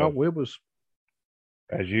was just it was,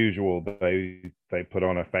 as usual. They put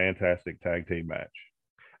on a fantastic tag team match.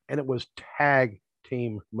 and it was tag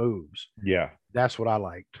team moves. Yeah, That's what I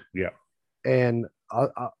liked. yeah, And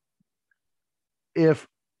if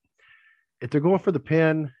they're going for the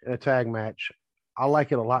pin in a tag match, I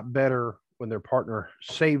like it a lot better when their partner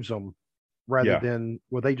saves them rather yeah, than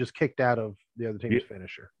where they just kicked out of the other team's yeah.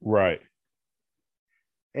 finisher. Right.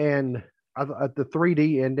 And at the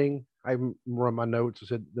 3D ending, I run my notes. I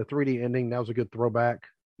said the 3D ending, that was a good throwback.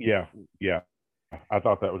 Yeah, yeah. I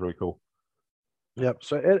thought that was really cool. Yep.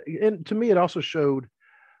 So, and to me, it also showed,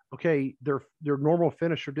 okay, their normal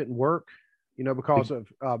finisher didn't work, because of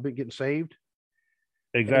getting saved.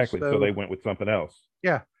 And Exactly. So so, they went with something else.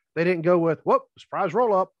 yeah, they didn't go with, whoop, surprise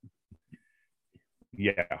roll up.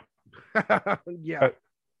 Yeah. Yeah.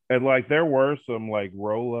 And like there were some like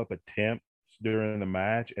roll up attempts during the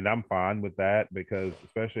match, and I'm fine with that because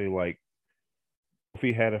especially like if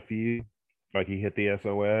he had a few, like he hit the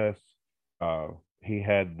SOS, he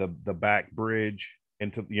had the back bridge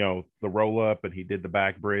into the roll up, and he did the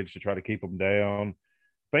back bridge to try to keep him down.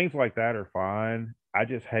 Things like that are fine. I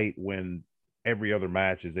just hate when every other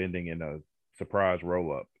match is ending in a surprise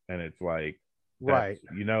roll up, and it's like Right.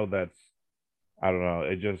 that's I don't know.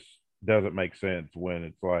 It just doesn't make sense when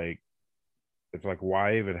it's like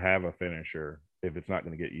why even have a finisher if it's not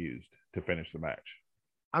going to get used to finish the match?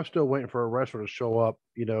 I'm still waiting for a wrestler to show up,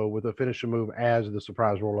 with a finishing move as the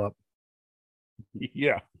surprise roll up.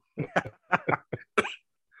 Yeah.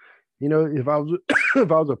 If I was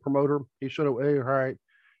if I was a promoter, he should have. Hey, all right,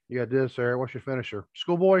 you got this, Eric. What's your finisher?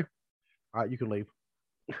 Schoolboy. All right, you can leave.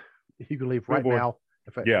 You can leave right Schoolboy. now.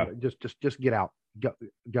 Yeah. Just get out.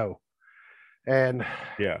 Go. And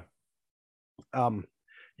Yeah.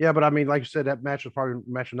 yeah, but I mean, like you said, that match was probably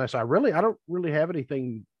match of the night. So I don't really have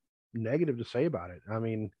anything negative to say about it. I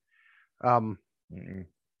mean, um, Mm-mm.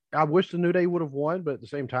 I wish the New Day would have won, but at the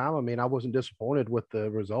same time, I mean, I wasn't disappointed with the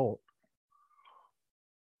result.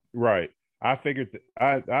 Right. I figured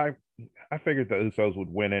I figured the Usos would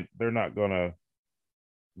win it. They're not gonna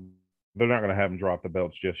have them drop the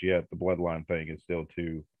belts just yet. The bloodline thing is still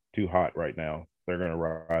too hot right now. They're gonna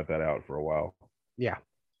ride that out for a while. Yeah.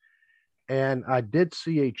 And I did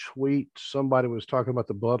see a tweet. Somebody was talking about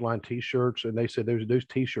the Bloodline T-shirts, and they said those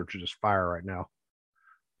T-shirts are just fire right now.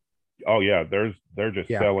 Oh yeah, they're just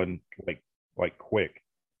Yeah. selling like quick.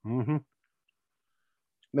 Mm-hmm.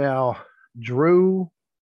 Now, Drew,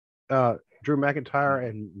 Drew McIntyre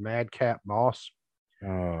and Madcap Moss.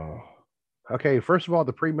 Oh Okay, first of all,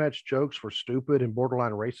 the pre-match jokes were stupid and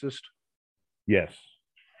borderline racist. yes,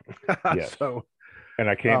 yes. So, And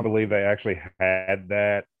I can't um, believe they actually had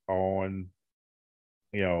that on,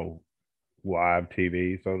 you know, live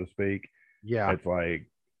TV, so to speak. yeah, It's like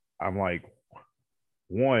I'm like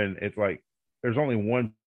one. It's like there's only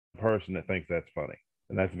one person that thinks that's funny,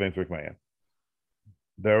 and that's Vince McMahon.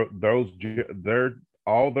 They're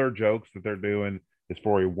all their jokes that they're doing is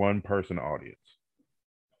for a one person audience,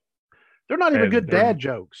 they're not even and good they're dad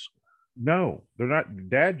jokes. no, they're not.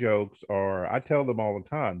 Dad jokes are. I tell them all the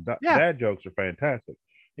time. Yeah, Dad jokes are fantastic,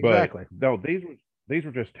 but exactly. no, these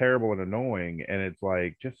were just terrible and annoying. And it's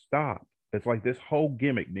like, just stop. It's like this whole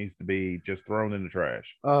gimmick needs to be just thrown in the trash.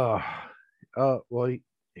 Uh, well,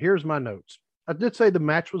 here's my notes. I did say the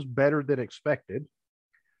match was better than expected.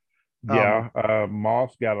 Um, Yeah,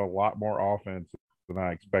 Moss got a lot more offense than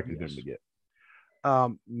I expected him to yes. get.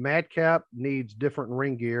 Madcap needs different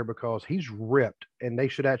ring gear because he's ripped, and they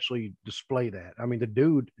should actually display that. I mean, the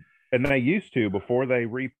dude. And they used to before they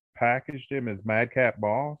repackaged him as Madcap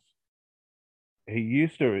Boss. He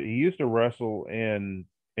used to wrestle in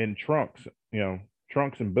trunks,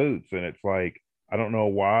 trunks and boots, and it's like I don't know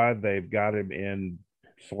why they've got him in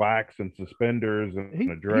slacks and suspenders and He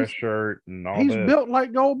a dress shirt and all he's this. built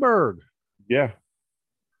like Goldberg. Yeah,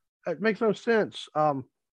 It makes no sense.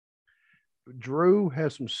 Drew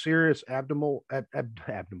has some serious abdominal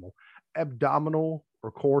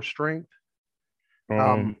or core strength.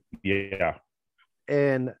 Um, yeah,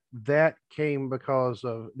 and that came because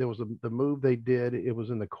of there was the move they did. It was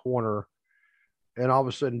in the corner, and all of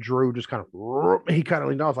a sudden Drew just kind of he kind of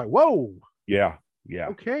leaned off. I was like, whoa, yeah, yeah,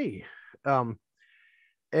 okay. Um,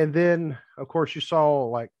 and then of course you saw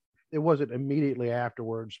like it wasn't immediately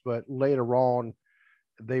afterwards, but later on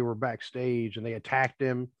they were backstage and they attacked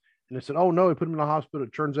him. And they said, "Oh no, he put him in the hospital."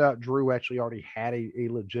 It turns out Drew actually already had a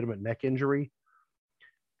legitimate neck injury,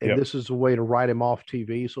 and yep, this is a way to write him off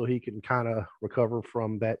TV so he can kind of recover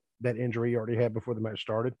from that injury he already had before the match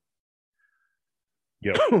started.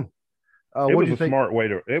 yep. It What was do you a think? smart way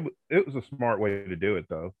to it was a smart way to do it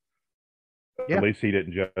though. At Yeah, least he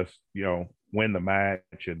didn't just win the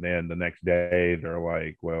match and then the next day they're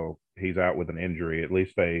like, well, he's out with an injury. At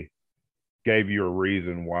least they gave you a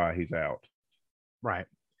reason why he's out. right.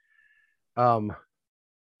 Um,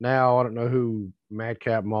 Now I don't know who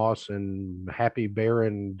Madcap Moss and Happy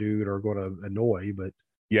Baron dude are going to annoy, but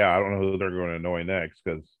Yeah, I don't know who they're going to annoy next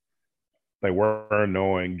because they were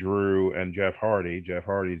annoying Drew and Jeff Hardy. Jeff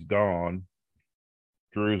Hardy's gone.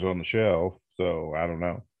 Drew's on the shelf, so I don't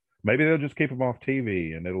know. Maybe they'll just keep him off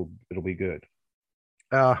TV and it'll be good.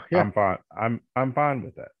 yeah, I'm fine. I'm fine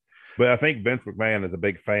with that. But I think Vince McMahon is a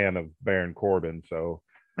big fan of Baron Corbin, so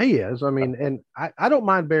he is. I mean, and I don't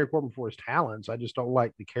mind Baron Corbin for his talents. I just don't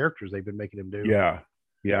like the characters they've been making him do. yeah,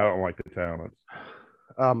 yeah. I don't like the talents.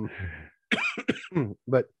 Um,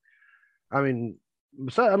 but I mean,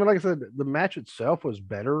 like I said, the match itself was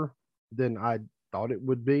better than I thought it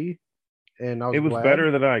would be, and I was It was glad.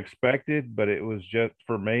 better than I expected, but it was just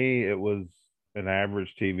for me. It was an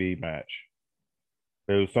average TV match.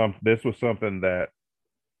 It was some. This was something that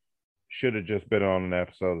should have just been on an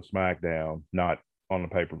episode of SmackDown, not on the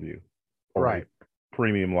pay per view or a Right.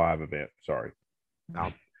 premium live event. Sorry.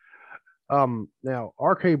 Now, now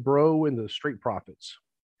RK Bro and the Street Profits.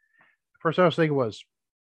 First thing I was thinking was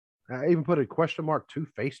I even put a question mark two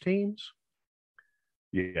face teams.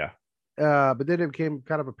 Yeah. But then it became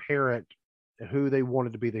kind of apparent who they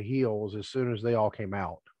wanted to be the heels as soon as they all came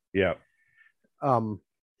out. Yeah. Um,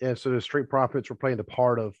 and so the Street Profits were playing the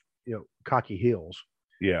part of cocky heels.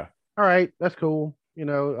 Yeah. All right, that's cool. You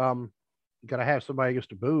gotta have somebody just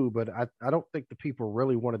to boo, but I don't think the people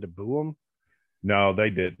really wanted to boo them. No, they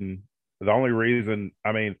didn't. The only reason,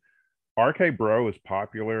 I mean, RK Bro is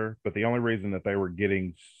popular, but the only reason that they were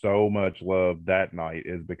getting so much love that night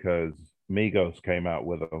is because Migos came out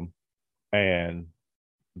with them and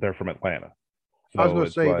they're from Atlanta. I was So gonna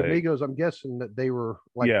it's say the like, Migos. I'm guessing that they were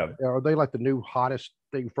like, yeah, are they like the new hottest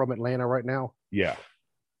thing from Atlanta right now? yeah.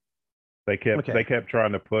 They kept Okay.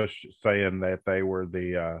 trying to push saying that they were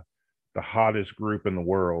the hottest group in the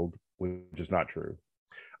world, which is not true.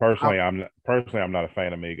 I, Personally I'm not a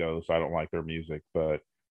fan of Migos. I don't like their music, but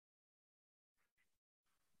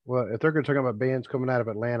well, if they're going to talk about bands coming out of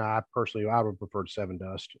Atlanta, I would prefer Seven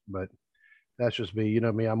Dust, but that's just me. You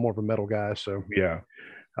know me, I'm more of a metal guy. So, yeah.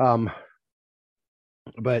 um,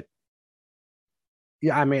 but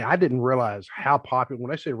yeah, I mean, I didn't realize how popular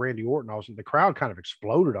when I say Randy Orton, the crowd kind of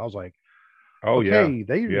exploded. I was like, Oh yeah. okay,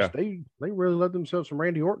 they Yeah. just they really love themselves some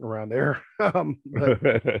Randy Orton around there. But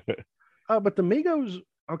the Migos,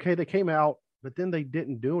 okay, they came out, but then they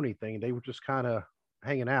didn't do anything. They were just kind of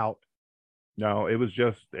hanging out. No, it was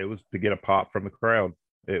to get a pop from the crowd.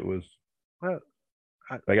 It was Uh,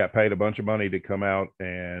 I, they got paid a bunch of money to come out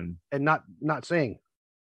and and not sing.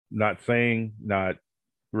 not sing, not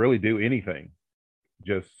really do anything.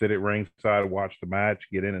 Just sit at ringside, watch the match,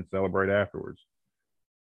 get in and celebrate afterwards.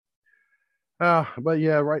 But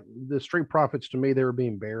yeah, right. The Street Profits to me, they were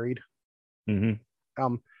being buried. Mm-hmm.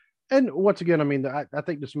 Um, and once again, I mean, I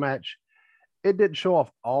think this match it didn't show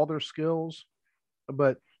off all their skills,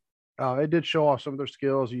 but it did show off some of their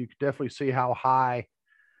skills. You could definitely see how high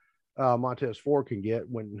Montez Ford can get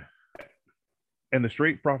when. And the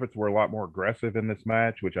Street Profits were a lot more aggressive in this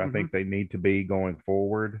match, which I Mm-hmm, think they need to be going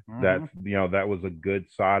forward. mm-hmm. That's that was a good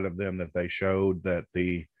side of them that they showed that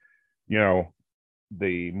you know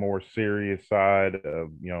the more serious side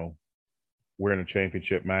of we're in a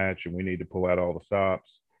championship match and we need to pull out all the stops.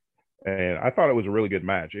 And I thought it was a really good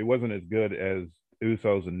match. It wasn't as good as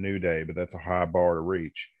Usos and New Day, but that's a high bar to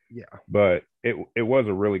reach. Yeah. But it was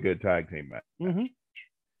a really good tag team match. Mm-hmm.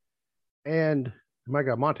 And my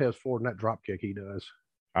God, Montez Ford and that drop kick he does.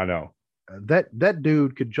 I know. That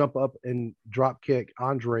dude could jump up and drop kick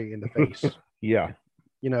Andre in the face. Yeah.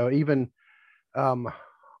 Even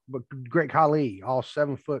but Great Khali, all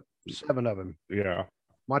 7'7" of him. Yeah.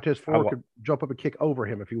 Montez Ford could jump up and kick over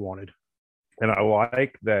him if he wanted. And I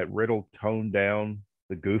like that Riddle toned down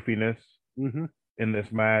the goofiness Mm-hmm. in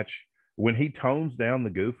this match. When he tones down the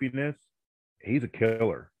goofiness, he's a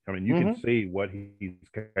killer. I mean, you can Mm-hmm. see what he's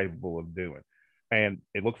capable of doing. And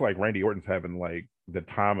it looks like Randy Orton's having like the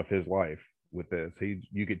time of his life with this.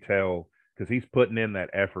 You could tell because he's putting in that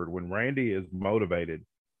effort. When Randy is motivated,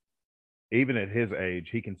 even at his age,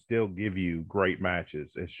 he can still give you great matches.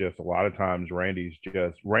 It's just a lot of times Randy's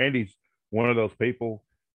one of those people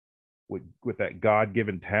with that God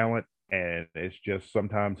given talent, and it's just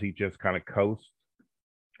sometimes he just kind of coasts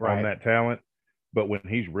on Right. that talent. But when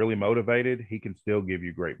he's really motivated, he can still give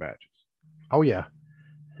you great matches. Oh yeah.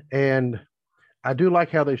 And I do like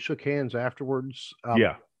how they shook hands afterwards.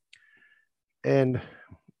 Yeah. And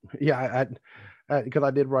yeah, because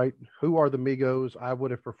I did write who are the Migos. I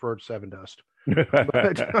would have preferred Seven Dust,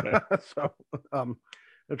 but so I'm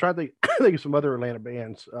trying to think of some other Atlanta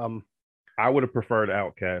bands. I would have preferred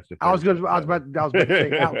Outcast if I they was were going. I was about to say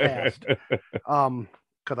together. Outcast.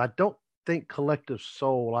 Because I don't think Collective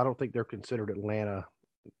Soul. I don't think they're considered Atlanta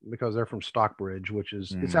because they're from Stockbridge, which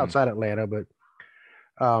is it's Mm. outside Atlanta. But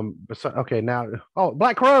okay now. Oh,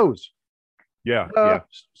 Black Crows. Yeah, yeah,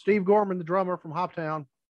 Steve Gorman, the drummer from Hoptown.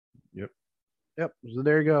 yep, Yep. So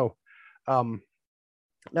there you go. Um,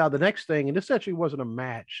 Now the next thing, and this actually wasn't a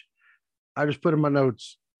match. I just put in my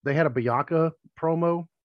notes. They had a Bianca promo.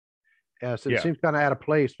 So it yeah, seems kind of out of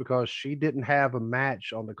place because she didn't have a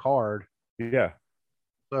match on the card. yeah.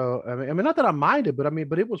 So I mean, not that I minded, but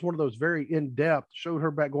it was one of those very in depth. Showed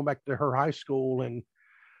her going back to her high school, and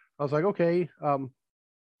I was like, okay,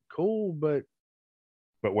 cool, but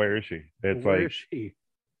But where is she? It's where is like she?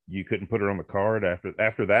 you couldn't put her on the card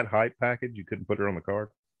after that hype package. You couldn't put her on the card.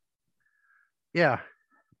 Yeah,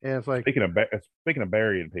 and it's like, Speaking of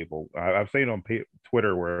burying people, I've seen on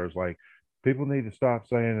Twitter where it's like people need to stop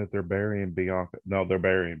saying that they're burying Bianca. No, they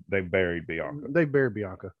buried Bianca. they buried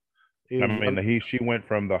Bianca. I And, mean, she went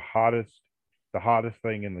from the hottest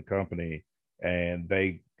thing in the company, and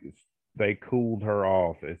they cooled her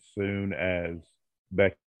off as soon as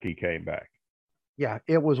Becky came back. yeah,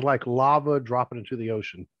 it was like lava dropping into the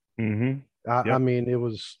ocean. Mm-hmm. I Yep. mean, it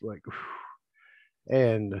was like,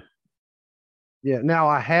 and yeah. Now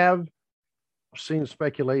I have seen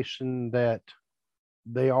speculation that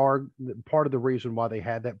they are part of the reason why they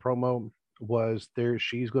had that promo was there.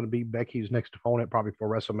 She's going to be Becky's next opponent probably for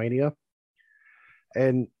WrestleMania,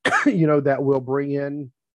 and that will bring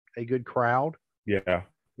in a good crowd. Yeah.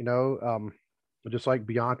 You know, just like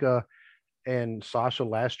Bianca and Sasha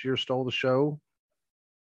last year stole the show.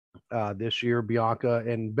 This year, Bianca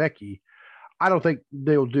and Becky. I don't think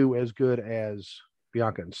they'll do as good as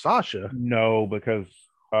Bianca and Sasha. No, because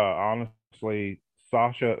honestly,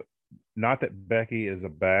 Sasha, not that Becky is a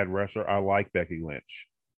bad wrestler. I like Becky Lynch,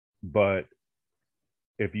 but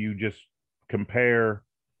if you just compare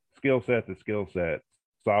skill set to skill set,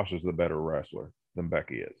 Sasha's the better wrestler than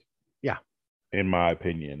Becky is, Yeah, in my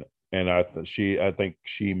opinion. And I think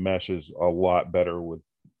she meshes a lot better with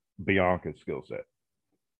Bianca's skill set.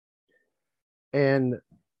 and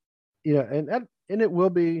and it will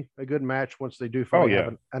be a good match once they do Oh finally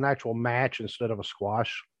have yeah, an actual match instead of a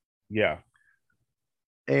squash. yeah.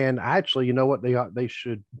 And actually, you know what they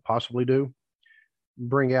should possibly do?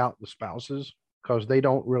 Bring out the spouses because they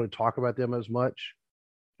don't really talk about them as much.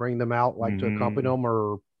 Bring them out like to accompany Mm-hmm. them,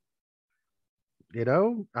 or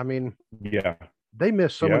I mean, Yeah, they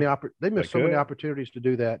miss so yeah. many they They miss so many could. opportunities to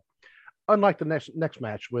do that. Unlike the next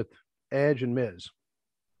match with Edge and Miz.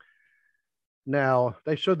 Now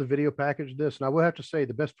they showed the video package of this, and I will have to say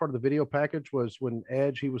the best part of the video package was when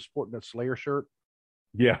Edge he was sporting that Slayer shirt.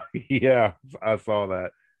 Yeah, yeah. I saw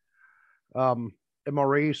that. And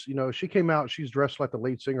Maurice, she came out, she's dressed like the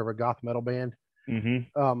lead singer of a goth metal band.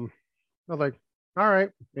 Mm-hmm. I was like, all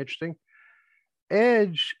right, interesting.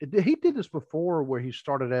 Edge, he did this before where he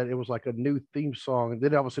started at it was like a new theme song, and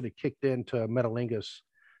then all of a sudden it kicked into Metalingus.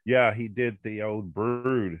 Yeah, he did the old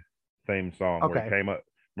Brood theme song where he Okay, came up.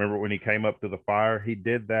 Remember when he came up to the fire? He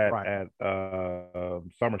did that right. at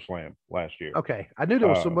SummerSlam last year. Okay, I knew there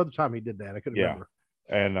was some Uh, other time he did that. I couldn't yeah, remember.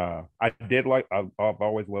 and I did like. I've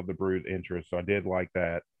always loved the Brood interest, so I did like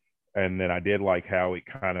that. And then I did like how it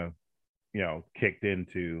kind of kicked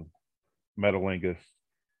into Metalingus.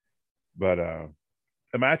 But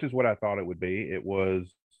the match is what I thought it would be. It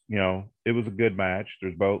was it was a good match.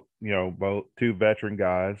 There's both two veteran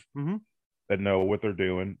guys Mm-hmm. that know what they're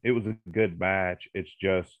doing. It was a good match. It's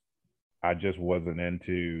just I just wasn't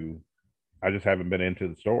into. I just haven't been into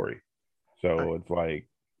the story. I, So it's like,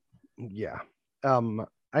 yeah. I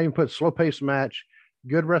even put slow paced match,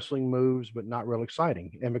 good wrestling moves, but not real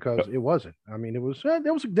exciting. And because it wasn't, I mean,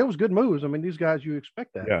 there was good moves. I mean, these guys you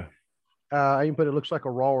expect that. yeah, I even put it looks like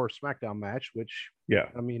a Raw or SmackDown match, which yeah,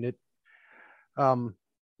 I mean it.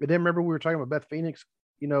 But then remember we were talking about Beth Phoenix,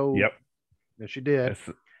 yep. and she did. As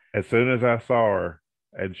as soon as I saw her,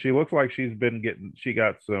 and she looks like she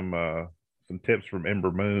got some tips from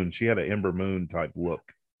Ember Moon. She had an Ember Moon type look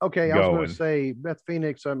Okay, I was going to going. say Beth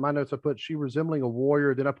Phoenix. My notes I put she resembling a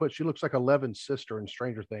warrior. Then I put she looks like Eleven's sister in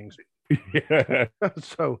Stranger Things. Yeah.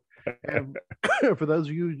 So, and for those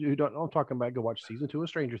of you who don't know, I'm talking about, go watch season 2 of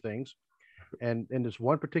Stranger Things. And in this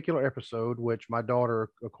one particular episode, which my daughter,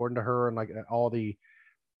 according to her, and like all the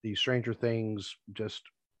Stranger Things just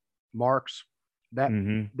marks that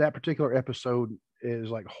Hmm. that particular episode is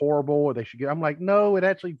like horrible. They should get. I'm like, no, it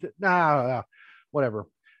actually whatever.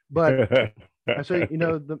 But I say,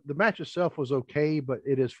 the match itself was okay, but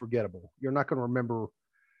it is forgettable. You're not going to remember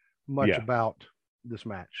much Yeah. about this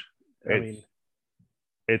match. I It's mean,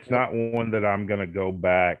 it's not one that I'm gonna go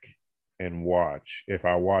back and watch. If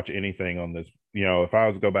I watch anything on this, if I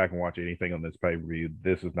was to go back and watch anything on this pay-per-view,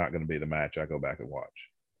 this is not going to be the match I go back and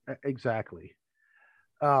watch. exactly.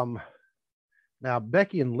 Um, Now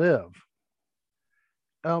Becky and Liv.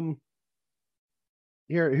 Um,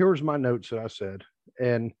 here's my notes that I said,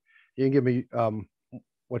 and you can give me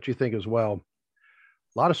what you think as well.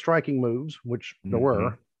 A lot of striking moves, which there Hmm.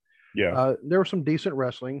 were. Yeah. There was some decent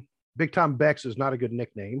wrestling. Big Time Bex is not a good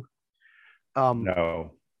nickname. Um,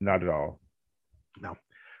 No, not at all. no.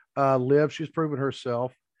 Liv, she's proven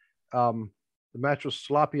herself. The match was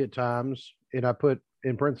sloppy at times, and I put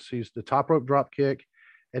in parentheses the top rope drop kick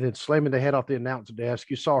and then slamming the head off the announce desk.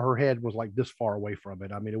 You saw her head was like this far away from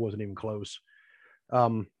it. I mean, it wasn't even close.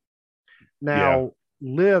 Um, Yeah. Now,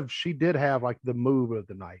 Liv, she did have like the move of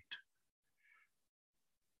the night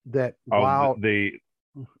that Oh, while the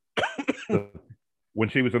when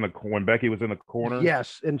Becky was in the corner.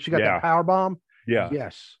 yes, and she got that Yeah. power bomb. Yeah.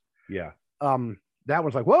 Yes. Yeah. That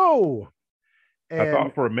was like, whoa. I And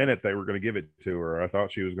thought for a minute they were going to give it to her. I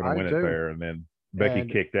thought she was going I to did win it too. there, and then Becky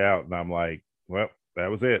And kicked out, and I'm like, well, that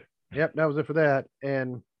was it. yep, that was it for that.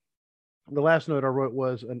 And the last note I wrote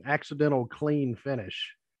was an accidental clean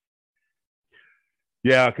finish.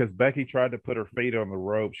 Yeah, because Becky tried to put her feet on the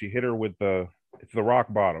rope. She hit her with the rock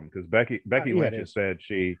bottom because Becky Yeah, it Lynch has is. said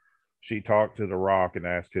she talked to the Rock and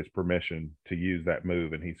asked his permission to use that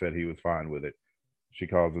move, and he said he was fine with it. She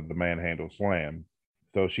calls it the manhandle slam.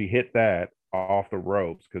 So she hit that off the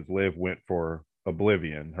ropes because Liv went for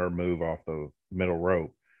Oblivion, her move off the middle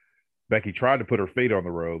rope. Becky tried to put her feet on the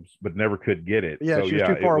ropes, but never could get it. Yeah, So she was yeah,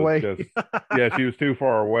 too it far was away. just yeah, she was too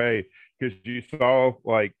far away because you saw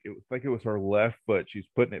like it was like it was her left foot. She's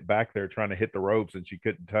putting it back there trying to hit the ropes and she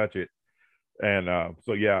couldn't touch it. And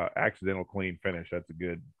so yeah, accidental clean finish. That's a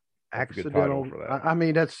good title Accidental. for that. I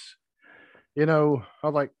mean, that's I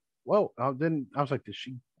was like, whoa. Then I was like, did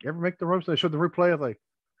she ever make the ropes? They showed the replay. I was like,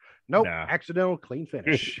 nope, Nah. accidental clean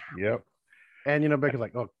finish. Yep. And Becca's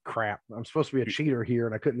like, oh crap, I'm supposed to be a cheater here,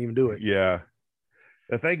 and I couldn't even do it. Yeah.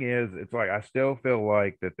 The thing is, it's like I still feel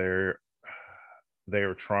like that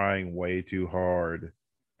they're trying way too hard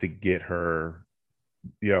to get her,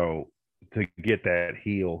 you know, to get that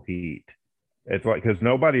heel heat. It's like because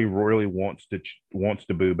nobody really wants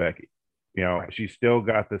to boo Becky. You know, Right, she's still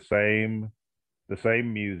got the same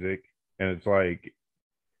music, and it's like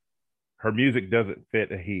her music doesn't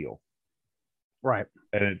fit a heel. right.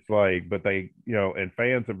 And it's like, but they, and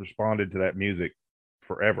fans have responded to that music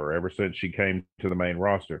forever, ever since she came to the main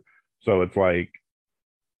roster. So it's like,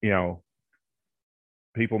 you know,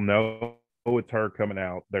 people know it's her coming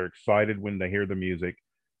out. They're excited when they hear the music.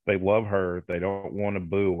 They love her. They don't want to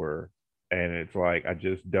boo her. And it's like, I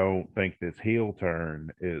just don't think this heel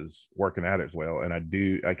turn is working out as well. And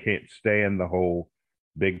I can't stand the whole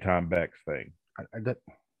big time Bex thing.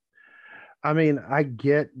 I mean, I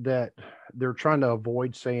get that they're trying to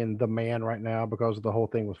avoid saying the man right now because of the whole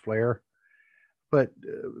thing with Flair, but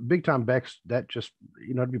big time Bex, that just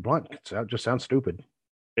to be blunt, it just sounds stupid.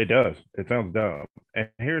 It does. It sounds dumb. And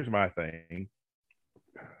here's my thing: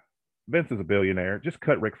 Vince is a billionaire. Just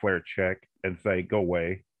cut Ric Flair a check and say, "Go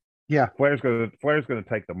away." Yeah, Flair's gonna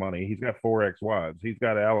take the money. He's got four ex-wives. He's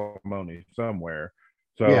got alimony somewhere.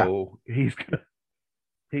 yeah, So he's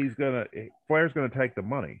gonna Flair's gonna take the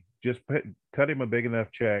money. Cut him a big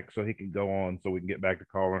enough check so he can go on, so we can get back to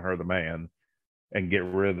calling her the man and get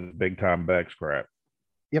rid of the big time Bex crap.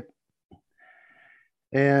 yep.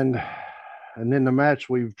 And then the match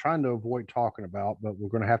we've trying to avoid talking about, but we're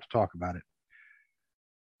going to have to talk about it.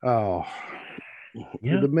 Oh,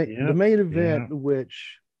 Yeah, the yeah, main event, yeah.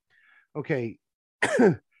 which okay,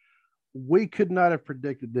 we could not have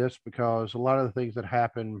predicted this because a lot of the things that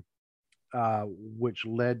happened, which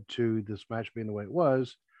led to this match being the way it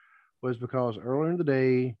was because earlier in the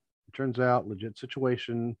day, it turns out legit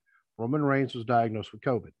situation. Roman Reigns was diagnosed with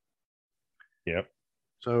COVID. Yep.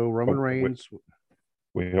 So Roman Hope, we, Reigns,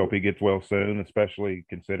 we hope he gets well soon, especially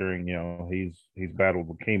considering he's battled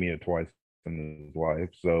leukemia twice in his life.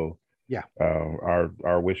 So yeah,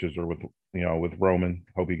 our wishes are with Roman.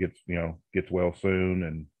 Hope he gets well soon.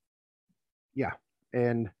 And yeah,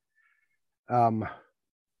 and um,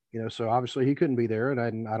 so obviously he couldn't be there,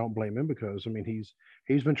 and I don't blame him because I mean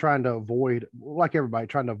he's been trying to avoid, like everybody,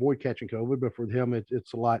 trying to avoid catching COVID, but for him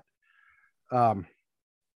it's um,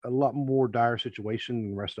 a lot more dire situation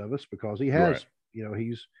than the rest of us because he right, has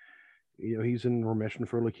he's in remission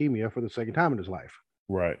for leukemia for the second time in his life,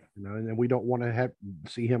 right, and we don't want to have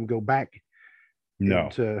see him go back no,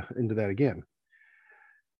 into that again.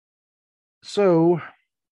 So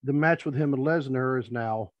the match with him and Lesnar is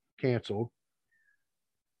now canceled.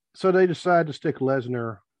 So they decide to stick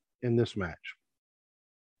Lesnar in this match.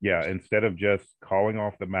 yeah. Instead of just calling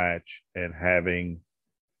off the match and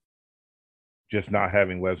not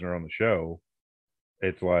having Lesnar on the show,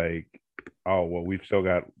 it's like, oh well, we've still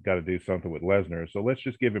got to do something with Lesnar, so let's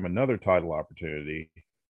just give him another title opportunity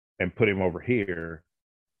and put him over here,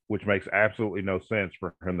 which makes absolutely no sense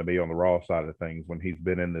for him to be on the Raw side of things when he's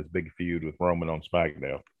been in this big feud with Roman on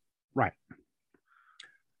SmackDown. Right.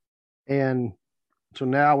 And so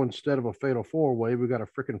now instead of a fatal four way, we got a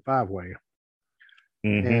freaking five way.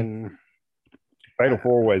 Mm-hmm. And Fatal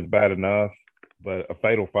four way is bad enough, but a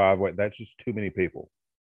fatal five way, that's just too many people.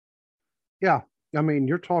 yeah, I mean,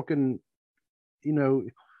 you're talking,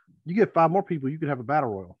 you get five more people, you could have a battle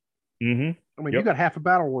royal. Mm-hmm. I mean, you Yep. got half a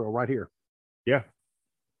battle royal right here. Yeah.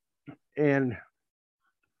 And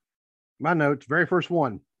my notes, very first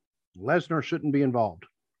one, Lesnar shouldn't be involved.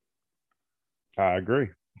 I agree.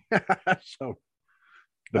 So,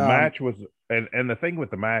 The um, match was, and the thing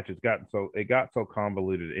with the match, it got so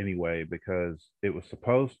convoluted anyway because it was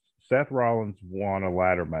supposed Seth Rollins won a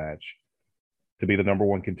ladder match to be the number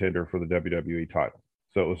one contender for the WWE title.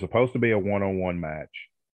 So it was supposed to be a one-on-one match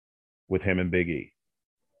with him and Big E.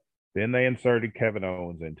 Then they inserted Kevin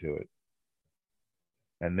Owens into it.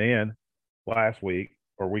 And then last week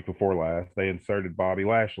or week before last, they inserted Bobby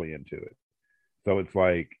Lashley into it. So it's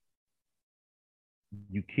like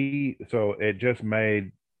so it just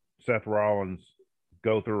made Seth Rollins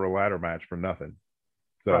go through a ladder match for nothing.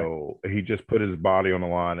 Right. So he just put his body on the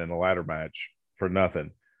line in a ladder match for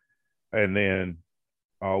nothing. And then,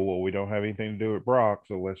 oh, well, we don't have anything to do with Brock,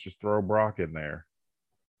 so let's just throw Brock in there.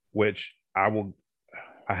 Which I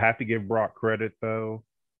have to give Brock credit, though.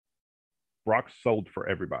 Brock sold for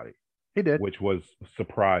everybody, He did. which was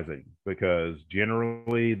surprising because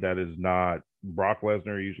generally that is not. Brock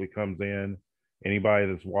Lesnar usually comes in. Anybody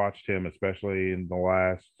that's watched him, especially in the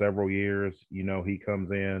last several years, he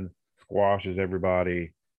comes in, squashes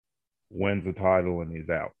everybody, wins the title, and he's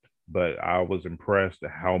out. But I was impressed at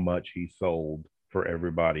how much he sold for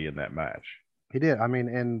everybody in that match. He did. I mean,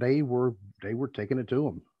 and they were taking it to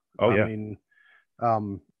him. Oh I yeah, mean,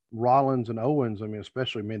 Rollins and Owens, I mean,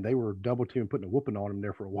 especially, man, they were double teaming, putting a whooping on him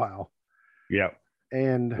there for a while. yeah.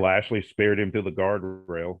 And Lashley speared him through the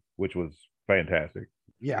guardrail, which was fantastic.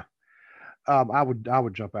 yeah, I would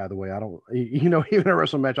jump out of the way. I don't, even a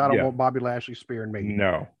wrestling match, I don't Yeah. want Bobby Lashley spearing me.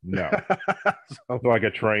 No. So, It's like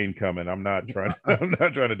a train coming. I'm not trying. I'm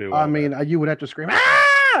not trying to do. I mean, you would have to scream,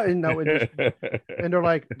 ah, and that. and they're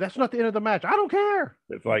like, that's not the end of the match. I don't care.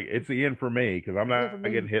 It's like it's the end for me because I'm not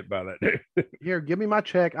getting hit by that. Here, give me my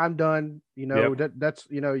check. I'm done. Yep. That's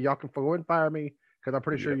y'all can go and fire me because I'm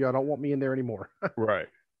pretty sure y'all don't want me in there anymore. Right.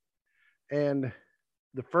 And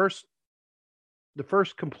the first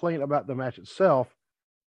complaint about the match itself,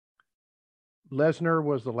 Lesnar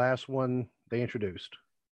was the last one they introduced.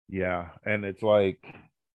 Yeah, and it's like,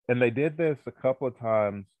 and they did this a couple of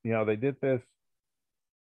times. They did this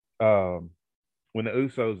when the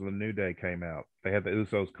Usos and the New Day came out. They had the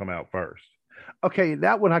Usos come out first. Okay,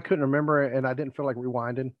 that one I couldn't remember, and I didn't feel like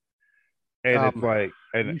rewinding. And it's like,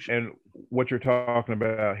 and what you're talking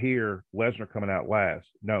about here, Lesnar coming out last.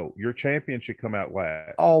 No, your champion should come out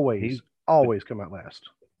last. Always come out last.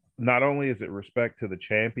 Not only is it respect to the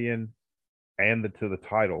champion and to the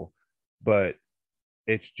title, but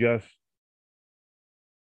it's just,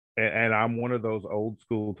 and I'm one of those old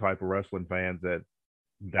school type of wrestling fans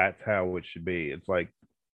that's how it should be. It's like,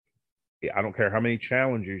 I don't care how many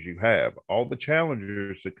challengers you have, all the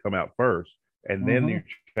challengers should come out first, and then your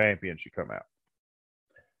champion should come out.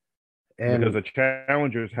 And because the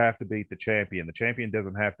challengers have to beat the champion. The champion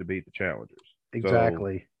doesn't have to beat the challengers.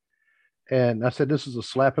 Exactly. So, and I said, this is a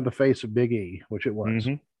slap in the face of Big E, which it was.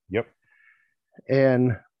 Yep.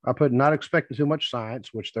 And I put not expecting too much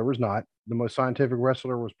science, which there was not. The most scientific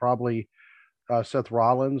wrestler was probably Seth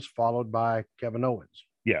Rollins, followed by Kevin Owens.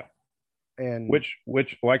 Yeah. And which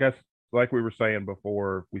like we were saying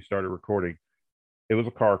before we started recording, it was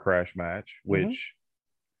a car crash match, which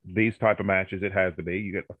these type of matches, it has to be.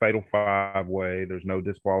 You get a fatal 5-way. There's no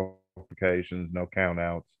disqualifications, no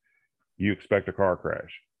countouts. You expect a car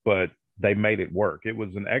crash, but they made it work. It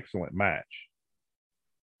was an excellent match.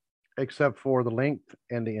 Except for the length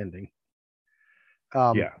and the ending.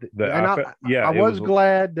 I was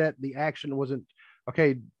glad that the action wasn't,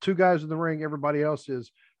 okay, two guys in the ring, everybody else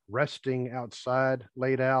is resting outside,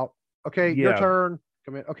 laid out. Okay, your turn.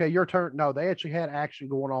 Come in. Okay, your turn. No, they actually had action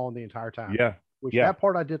going on the entire time. Yeah. Which that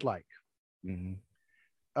part I did like.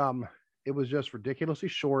 It was just ridiculously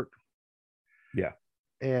short. Yeah.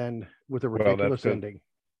 And with a ridiculous ending.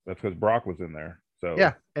 That's because Brock was in there. So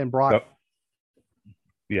yeah, and Brock.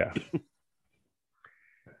 Yeah.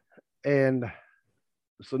 And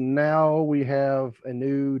so now we have a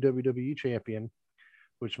new WWE champion,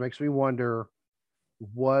 which makes me wonder,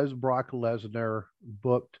 was Brock Lesnar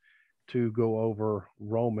booked to go over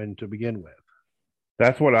Roman to begin with?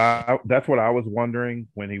 That's what I was wondering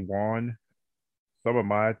when he won. Some of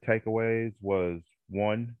my takeaways was,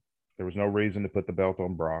 one, there was no reason to put the belt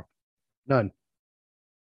on Brock. None.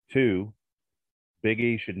 2, Big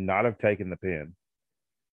E should not have taken the pin.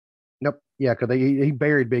 Nope. Yeah, because he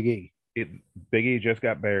buried Big E. Big E just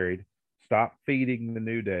got buried. Stop feeding the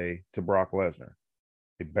New Day to Brock Lesnar.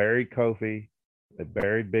 They buried Kofi. They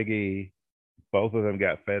buried Big E. Both of them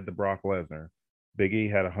got fed to Brock Lesnar. Big E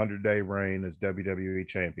had a 100-day reign as WWE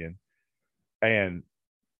champion. And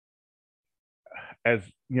as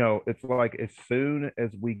you know, it's like as soon as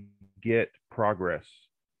we get progress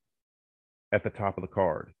at the top of the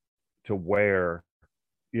card to where,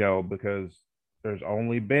 because there's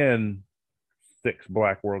only been 6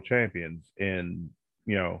 Black World Champions in,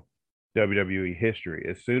 WWE history.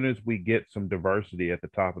 As soon as we get some diversity at the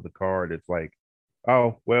top of the card, it's like,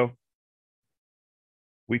 oh, well,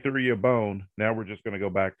 we threw you a bone. Now we're just going to go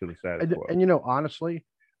back to the status quo. And honestly,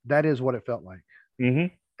 that is what it felt like.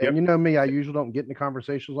 Mm-hmm. And you know me, I usually don't get into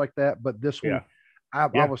conversations like that, but this one,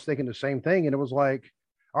 I was thinking the same thing, and it was like,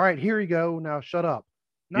 all right, here you go. Now shut up.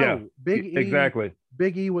 Yeah. No, Exactly.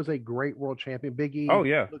 Big E was a great world champion. Big Oh E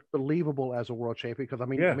yeah. looked believable as a world champion because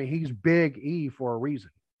I Yeah. mean, he's Big E for a reason.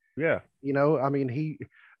 Yeah. You know, I mean,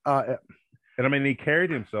 uh, And I mean, he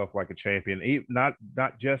carried himself like a champion, not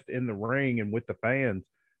just in the ring and with the fans,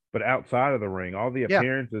 but outside of the ring. All the yeah,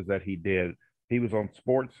 appearances that he did, he was on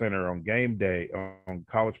Sports Center on game day, on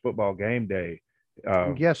college football game day.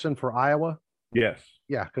 I'm Uh, guessing for Iowa. yes,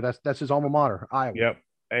 Yeah, because that's his alma mater, Iowa. yep,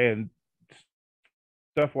 and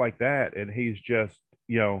stuff like that. And he's just,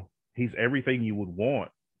 he's everything you would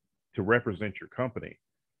want to represent your company.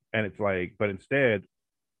 And it's like, but instead,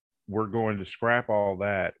 we're going to scrap all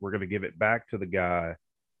that. We're going to give it back to the guy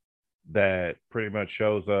that pretty much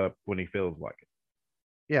shows up when he feels like it.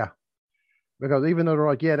 Yeah, because even though they're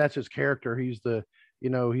like, yeah, that's his character. He's the The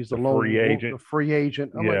free lone agent. the free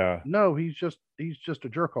agent. I'm like, Yeah. no, he's just a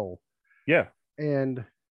jerkhole. Yeah. And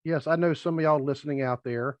yes, I know some of y'all listening out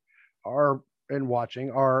there are and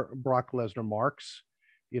watching are Brock Lesnar marks.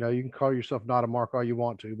 You know, you can call yourself not a mark all you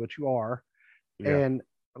want to, but you are. Yeah. And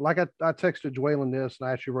like I texted Dwaylen this, and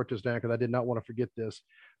I actually wrote this down because I did not want to forget this.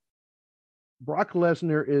 Brock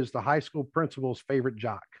Lesnar is the high school principal's favorite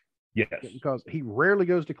jock Yes. because he rarely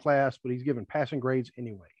goes to class, but he's given passing grades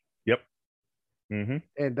anyway. Yep. Mm-hmm.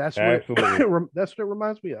 And that's Absolutely. that's what it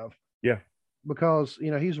reminds me of. Yeah. Because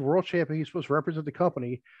he's a world champion, he's supposed to represent the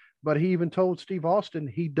company, but he even told Steve Austin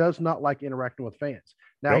he does not like interacting with fans.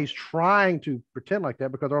 Now Nope. he's trying to pretend like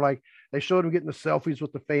that because they showed him getting the selfies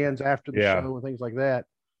with the fans after the Yeah. show and things like that.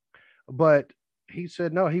 But he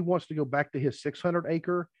said no, he wants to go back to his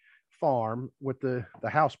 600-acre farm with the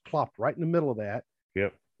house plopped right in the middle of that.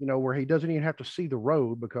 Yep. Where he doesn't even have to see the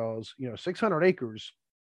road because 600 acres.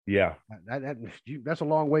 Yeah. That's a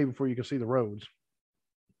long way before you can see the roads.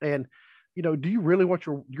 And do you really want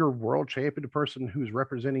your world champion, the person who's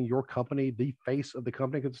representing your company, the face of the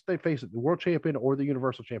company? Because they face it, the world champion or the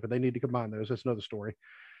universal champion, they need to combine those. That's another story.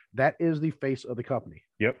 That is the face of the company.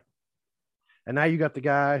 Yep. And now you got the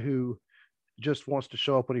guy who just wants to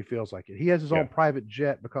show up when he feels like it. He has his own private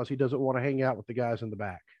jet because he doesn't want to hang out with the guys in the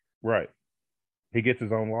back. Right. He gets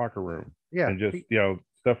his own locker room. Yeah. And just,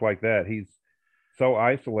 stuff like that. He's so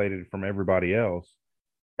isolated from everybody else.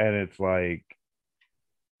 And it's like,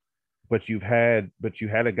 but you had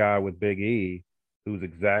a guy with Big E who's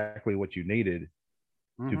exactly what you needed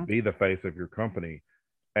to be the face of your company.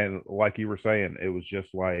 And like you were saying, it was just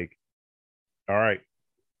like, all right,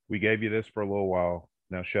 we gave you this for a little while.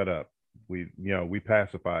 Now shut up. We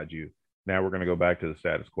pacified you. Now we're going to go back to the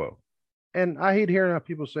status quo. And I hate hearing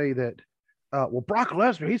people say that, well, Brock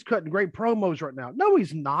Lesnar, he's cutting great promos right now. No,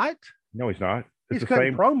 he's not. No, he's not. He's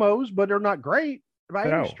cutting promos, but they're not great by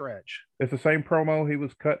any stretch. It's the same promo he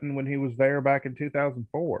was cutting when he was there back in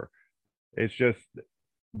 2004. It's just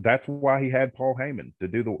that's why he had Paul Heyman to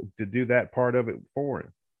do that part of it for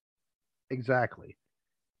him. Exactly.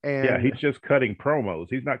 And he's just cutting promos.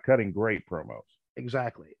 He's not cutting great promos.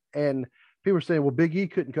 Exactly. And people are saying, well, Big E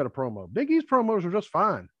couldn't cut a promo. Big E's promos are just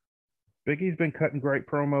fine. Big E's been cutting great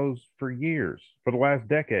promos for years, for the last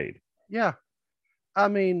decade. Yeah. I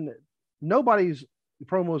mean, nobody's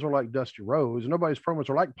promos are like Dusty Rhodes. Nobody's promos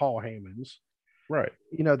are like Paul Heyman's. Right.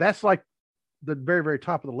 That's like the very, very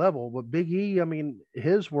top of the level. But Big E, I mean,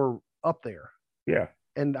 his were up there. Yeah.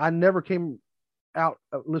 And I never came out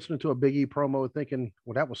listening to a Big E promo thinking,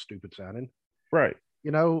 well, that was stupid sounding. Right.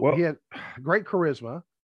 He had great charisma.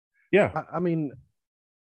 Yeah. I mean,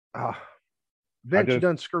 Vince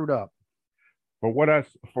done screwed up. From what I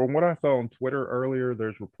saw on Twitter earlier,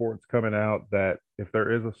 there's reports coming out that if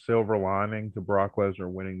there is a silver lining to Brock Lesnar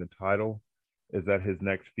winning the title, is that his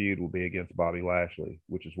next feud will be against Bobby Lashley,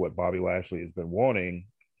 which is what Bobby Lashley has been wanting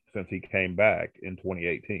since he came back in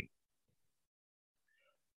 2018.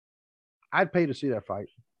 I'd pay to see that fight.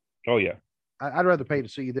 Oh yeah, I'd rather pay to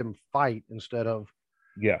see them fight instead of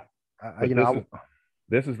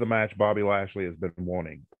this is the match Bobby Lashley has been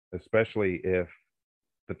wanting, especially if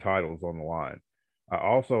the title's on the line. I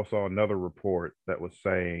also saw another report that was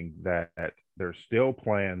saying that there's still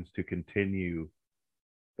plans to continue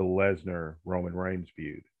the Lesnar Roman Reigns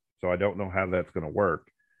feud. So I don't know how that's going to work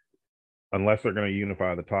unless they're going to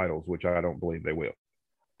unify the titles, which I don't believe they will.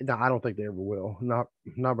 No, I don't think they ever will. Not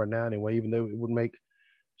right now anyway, even though it would make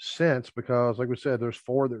sense because like we said, there's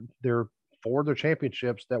four of their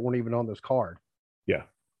championships that weren't even on this card. Yeah.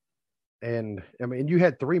 And I mean, you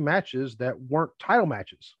had 3 matches that weren't title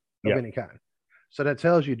matches of any kind. So that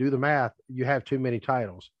tells you, do the math, you have too many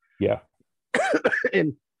titles. Yeah.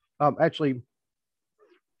 And actually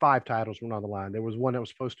 5 titles were on the line. There was one that was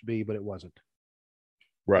supposed to be, but it wasn't.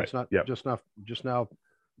 Right. It's not just now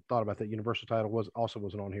thought about that. Universal title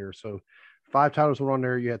wasn't on here. So 5 titles were on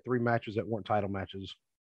there. You had 3 matches that weren't title matches.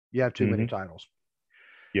 You have too many titles.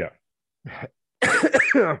 Yeah.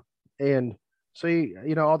 And see,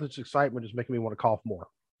 all this excitement is making me want to cough more.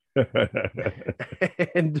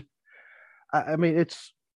 And I mean,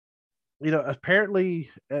 it's, apparently,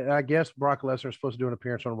 I guess Brock Lesnar is supposed to do an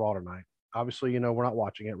appearance on Raw tonight. Obviously, we're not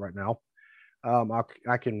watching it right now.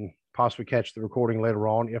 I can possibly catch the recording later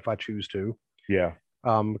on if I choose to. Yeah.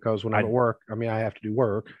 Because when I'm at work, I have to do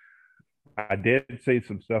work. I did see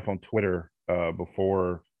some stuff on Twitter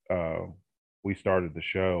before we started the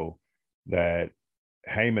show that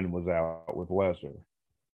Heyman was out with Lesnar.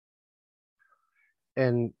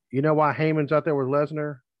 And you know why Heyman's out there with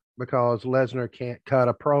Lesnar? Because Lesnar can't cut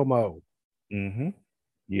a promo. Mm-hmm.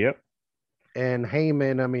 Yep. And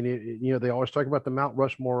Heyman, I mean, they always talk about the Mount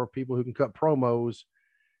Rushmore of people who can cut promos.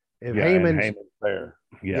 If Heyman's there,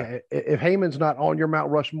 if Heyman's not on your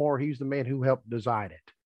Mount Rushmore, he's the man who helped design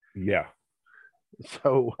it. Yeah.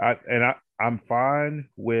 So I'm fine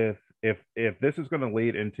with if this is going to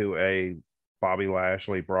lead into a Bobby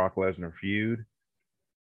Lashley Brock Lesnar feud.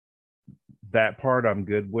 That part I'm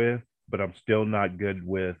good with, but I'm still not good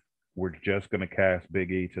with. We're just going to cast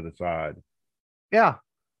Big E to the side. Yeah.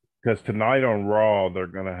 Because tonight on Raw, they're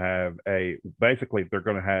going to have they're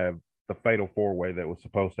going to have the Fatal 4-Way that was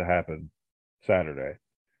supposed to happen Saturday.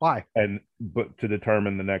 Why? But to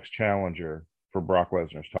determine the next challenger for Brock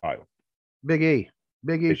Lesnar's title. Big E.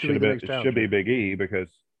 Big E should be the next challenger. It should be Big E because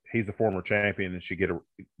he's a former champion and should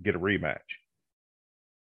get a rematch.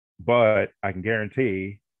 But I can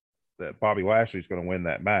guarantee that Bobby Lashley's going to win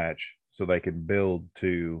that match so they can build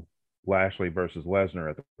to Lashley versus Lesnar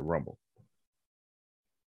at the Rumble.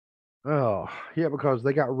 Oh, yeah, because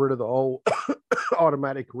they got rid of the old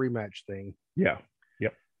automatic rematch thing. Yeah.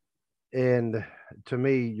 Yep. And to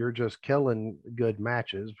me, you're just killing good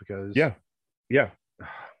matches because Yeah.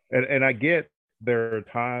 And I get there are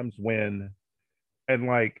times when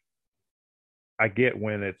I get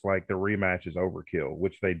when it's like the rematch is overkill,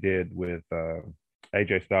 which they did with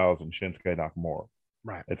AJ Styles and Shinsuke Nakamura.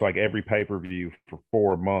 Right. It's like every pay-per-view for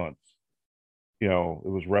 4 months. It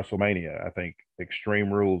was WrestleMania, I think,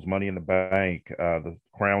 Extreme Rules, Money in the Bank, the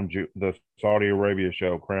Saudi Arabia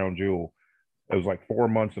show, Crown Jewel. It was like 4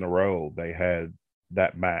 months in a row they had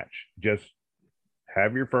that match. Just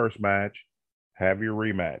have your first match, have your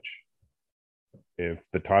rematch. If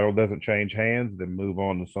the title doesn't change hands, then move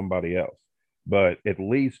on to somebody else. But at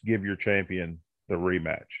least give your champion the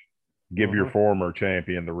rematch. Give your former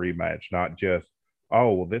champion the rematch, not just,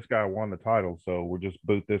 oh, well, this guy won the title, so we'll just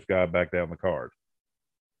boot this guy back down the card.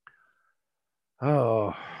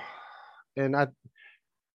 Oh, and I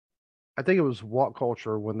think it was What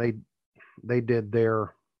Culture when they did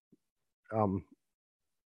their one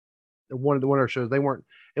of their shows.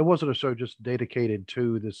 It wasn't a show just dedicated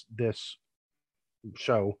to this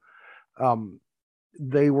show.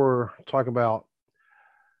 They were talking about,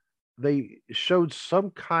 they showed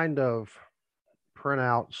some kind of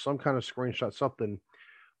printout, some kind of screenshot, something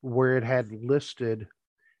where it had listed,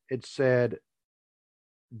 it said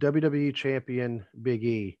WWE champion Big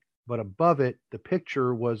E, but above it, the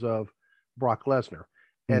picture was of Brock Lesnar.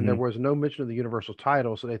 And there was no mention of the Universal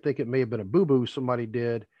title. So they think it may have been a boo-boo somebody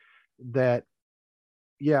did that.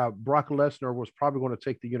 Yeah, Brock Lesnar was probably going to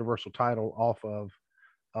take the Universal title off of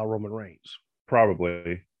Roman Reigns.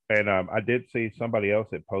 Probably. And I did see somebody else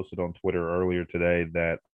that posted on Twitter earlier today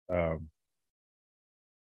that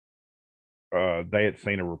they had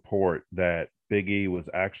seen a report that Big E was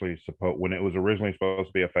actually when it was originally supposed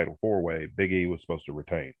to be a Fatal 4-Way, Big E was supposed to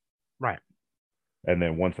retain. Right. And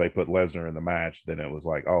then once they put Lesnar in the match, then it was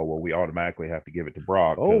like, oh, well, we automatically have to give it to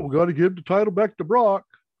Brock. Oh, we got to give the title back to Brock.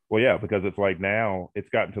 Well, yeah, because it's like now it's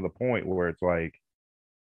gotten to the point where it's like,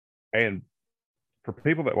 and for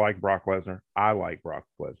people that like Brock Lesnar, I like Brock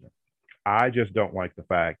Lesnar. I just don't like the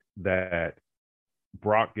fact that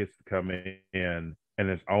Brock gets to come in and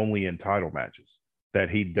it's only in title matches,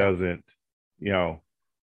 that he doesn't,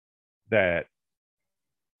 that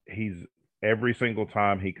he's every single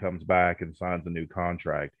time he comes back and signs a new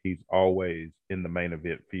contract, he's always in the main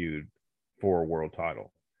event feud for a world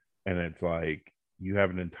title. And it's like you have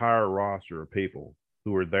an entire roster of people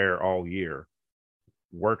who are there all year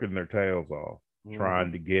working their tails off,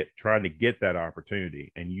 trying to get that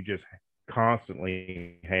opportunity, and you just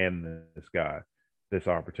constantly hand this guy this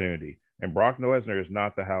opportunity. And Brock Lesnar is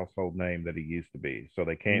not the household name that he used to be, so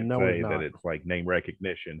they can't say that it's like name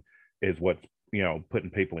recognition is what's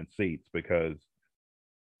putting people in seats, because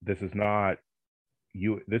this is not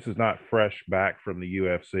fresh back from the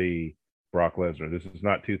UFC Brock Lesnar. This is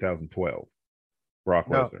not 2012. Brock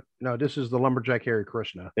No, Lesnar. no, this is the lumberjack Harry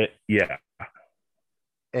Krishna, Yeah,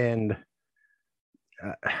 and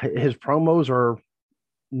his promos are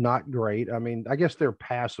not great. I mean, I guess they're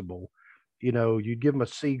passable. You know, you give them a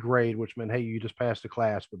C grade, which meant, hey, you just passed the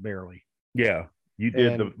class, but barely. yeah.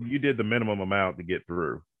 And You did the minimum amount to get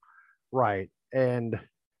through. right, and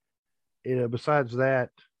besides that,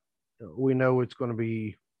 we know it's going to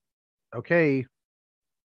be okay.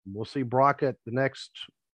 We'll see Brock at the next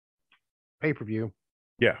pay per view.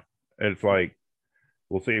 Yeah, it's like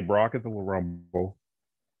we'll see Brock at the Rumble.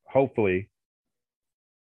 Hopefully,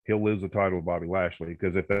 he'll lose the title to Bobby Lashley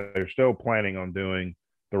because if they're still planning on doing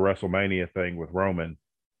the WrestleMania thing with Roman,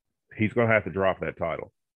 he's going to have to drop that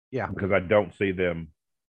title Yeah, because I don't see them.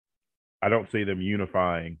 I don't see them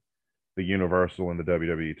unifying the Universal and the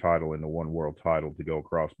WWE title into one world title to go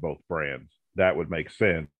across both brands. That would make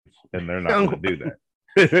sense, and they're not going to do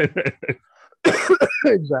that.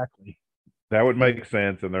 exactly. That would make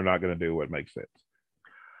sense, and they're not going to do what makes sense.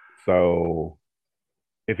 So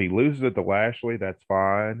if he loses it to Lashley, that's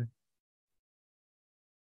fine.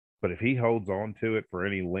 But if he holds on to it for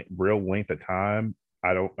any real length of time,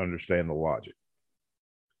 I don't understand the logic.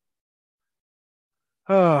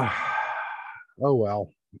 Oh, oh well.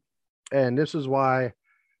 And this is why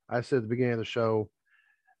I said at the beginning of the show,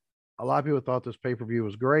 a lot of people thought this pay per view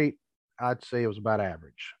was great. I'd say it was about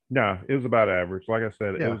average. No, it was about average. Like I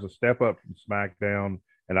said, it Yeah, was a step up from SmackDown.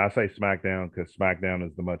 And I say SmackDown because SmackDown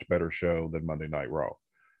is the much better show than Monday Night Raw.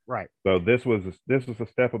 right. So this was a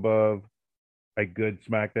step above a good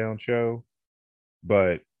SmackDown show,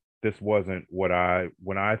 but this wasn't what I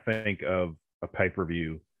when I think of a pay per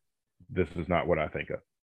view. This is not what I think of.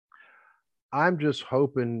 I'm just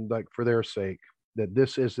hoping, like, for their sake, that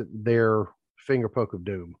this isn't their finger poke of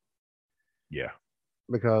doom Yeah,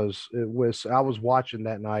 because it was. I was watching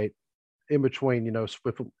that night in between,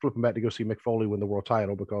 flipping back to go see Mick Foley win the world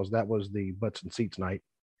title because that was the butts and seats night.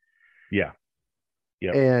 yeah,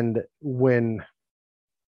 yep, And when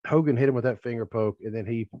Hogan hit him with that finger poke and then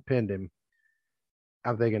he pinned him,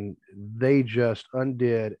 I'm thinking they just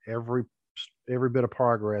undid every bit of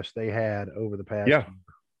progress they had over the past yeah, year.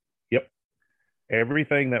 yep.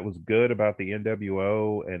 Everything that was good about the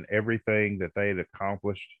NWO and everything that they had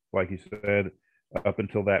accomplished, like you said, up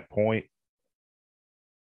until that point,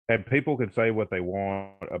 and people can say what they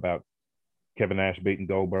want about Kevin Nash beating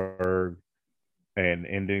Goldberg and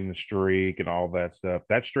ending the streak and all that stuff.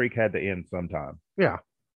 That streak had to end sometime. Yeah,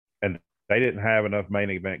 And they didn't have enough main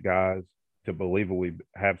event guys to believably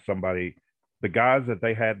have somebody. The guys that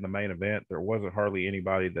they had in the main event, there wasn't hardly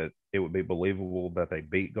anybody that it would be believable that they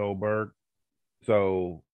beat Goldberg.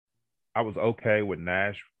 So I was okay with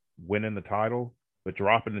Nash winning the title, but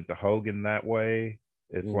dropping it to Hogan that way,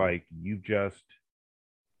 it's like you just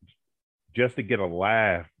to get a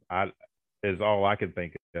laugh, I is all I can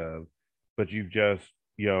think of. But you've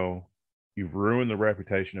ruined the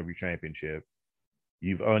reputation of your championship.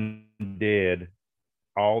 You've undid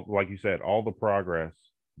all, like you said, all the progress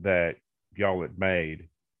that y'all had made,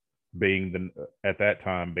 being the at that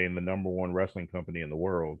time being the number one wrestling company in the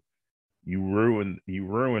world. You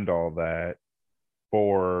ruined all that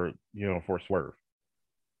for Swerve.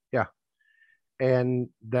 yeah. And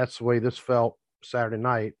that's the way this felt Saturday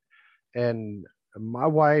night. And my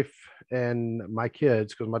wife and my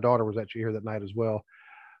kids, because my daughter was actually here that night as well.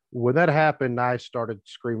 When that happened, I started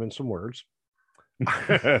screaming some words.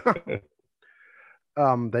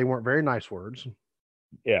 They weren't very nice words.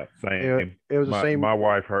 Yeah, same. It was the same. My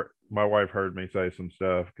wife heard me say some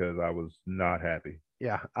stuff because I was not happy.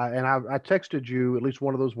 Yeah, I texted you at least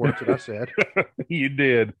one of those words that I said, You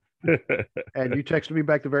did. and you texted me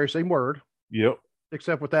back the very same word, Yep.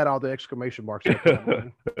 except with that all the exclamation marks I put on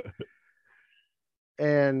mine.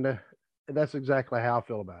 And that's exactly how I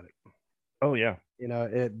feel about it. Oh yeah.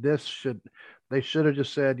 They should have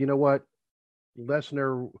just said, you know what,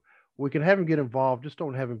 Lesnar, we can have him get involved, just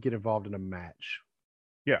don't have him get involved in a match.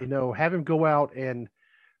 Yeah. Have him go out and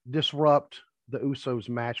disrupt the Usos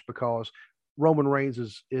match because Roman Reigns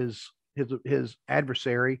is his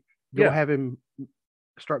adversary. Go Yeah. have him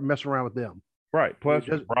start messing around with them. Right. Plus,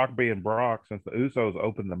 with Brock being Brock, since the Usos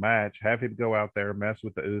opened the match, have him go out there, mess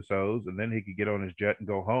with the Usos, and then he could get on his jet and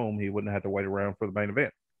go home. He wouldn't have to wait around for the main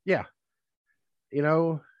event. Yeah.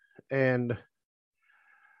 And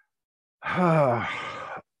oh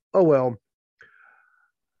well,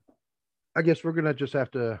 I guess we're gonna just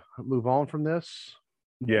have to move on from this.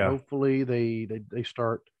 Yeah. Hopefully they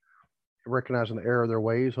start recognizing the error of their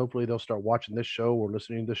ways. Hopefully they'll start watching this show or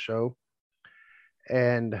listening to this show.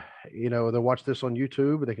 And they'll watch this on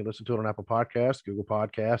YouTube, or they can listen to it on Apple Podcasts, Google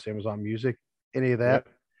Podcasts, Amazon Music, any of that.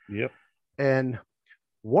 Yep. And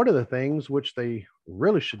one of the things which they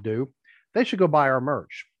really should do, they should go buy our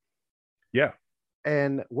merch. Yeah.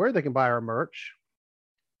 And where they can buy our merch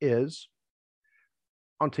is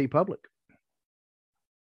on T Public.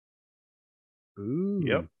 Yep. Ooh,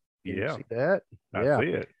 can you Yeah. see that? I Yeah.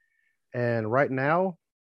 see it. And right now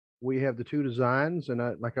we have the two designs,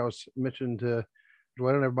 and like I was mentioning to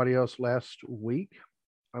Joanna and everybody else last week,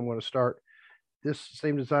 I'm going to start this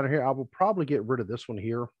same designer here. I will probably get rid of this one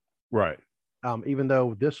here, Right. even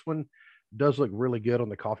though this one does look really good on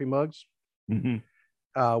the coffee mugs. Hmm.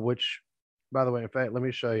 Which, by the way, in fact, let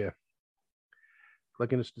me show you.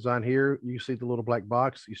 Look in this design here. You see the little black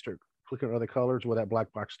box. You start clicking on other colors where that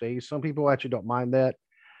black box stays. Some people actually don't mind that.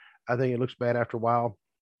 I think it looks bad after a while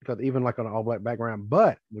because even like on an all black background.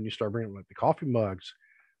 But when you start bringing like the coffee mugs,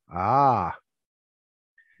 ah,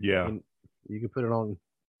 Yeah. and you can put it on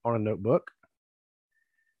a notebook.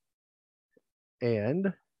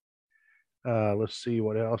 And let's see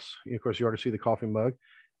what else. Of course, you already see the coffee mug.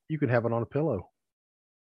 You can have it on a pillow.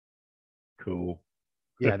 Cool.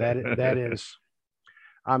 Yeah, that is.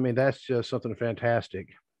 I mean, that's just something fantastic.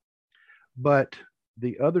 But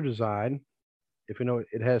the other design, if you know,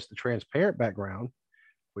 it has the transparent background,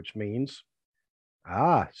 which means,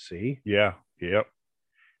 see. Yeah. Yep.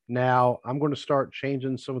 Now I'm going to start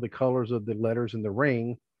changing some of the colors of the letters in the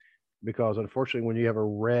ring because unfortunately, when you have a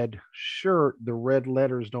red shirt, the red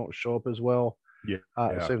letters don't show up as well. Yeah.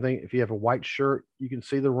 Yeah. Same thing. If you have a white shirt, you can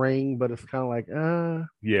see the ring, but it's kind of like,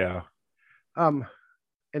 Yeah. um,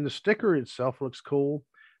 and the sticker itself looks cool.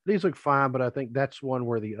 These look fine, but I think that's one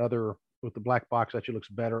where the other with the black box actually looks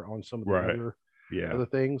better on some of the Right. other Yeah. other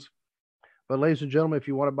things. But ladies and gentlemen, if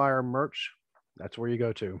you want to buy our merch, that's where you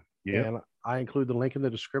go to. Yep. And I include the link in the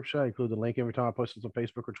description. I include the link every time I post this on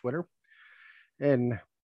Facebook or Twitter. And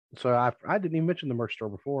so I didn't even mention the merch store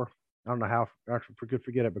before. I don't know how I could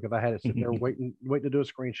forget it because I had it sitting there waiting to do a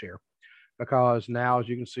screen share. Because now, as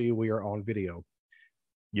you can see, we are on video.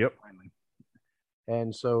 Yep. Finally.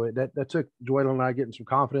 And so that took Joyla and I getting some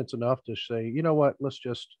confidence enough to say, you know what, let's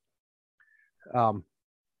just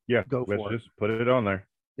Yeah. go Let's for it. just put it on there.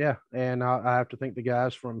 Yeah, and I have to thank the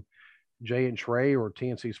guys from Jay and Trey or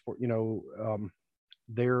TNC Sport,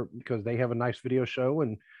 there because they have a nice video show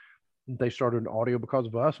and they started an audio because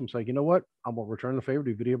of us. I'm saying, you know what, I'm gonna return the favor,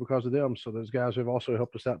 do video because of them. So those guys have also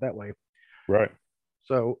helped us out that way. Right.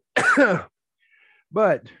 So,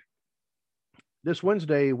 but this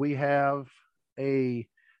Wednesday we have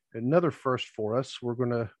another first for us.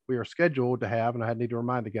 We are scheduled to have, and I need to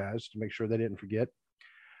remind the guys to make sure they didn't forget.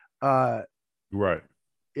 Right.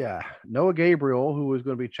 Yeah, Noah Gabriel, who is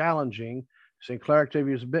going to be challenging St. Clair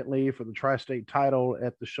Octavius Bentley for the tri-state title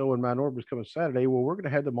at the show in Mount Orb coming Saturday. Well, we're going to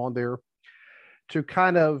have them on there to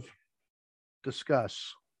kind of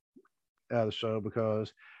discuss the show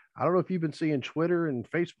because I don't know if you've been seeing Twitter and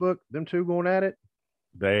Facebook, them two going at it.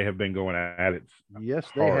 They have been going at it. Yes,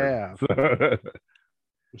 hard. they have.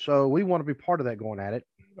 So we want to be part of that going at it.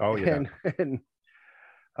 Oh yeah. And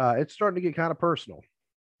it's starting to get kind of personal.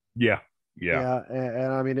 Yeah. Yeah. Yeah,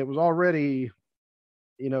 and I mean, it was already,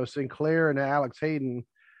 Sinclair and Alex Hayden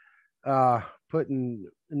putting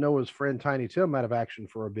Noah's friend Tiny Tim out of action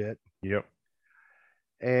for a bit. Yep.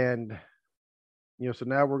 And, so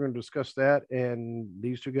now we're going to discuss that. And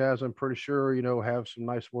these two guys, I'm pretty sure, have some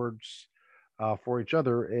nice words for each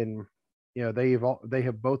other. And, they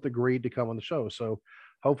have both agreed to come on the show. So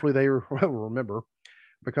hopefully they will remember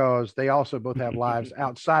because they also both have lives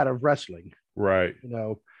outside of wrestling. Right.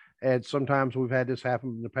 And sometimes we've had this happen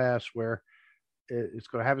in the past where it's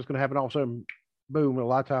going to happen all of a sudden, boom. And a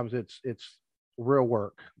lot of times it's real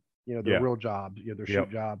work, their real jobs, their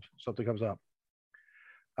shoot jobs, something comes up.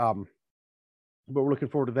 But we're looking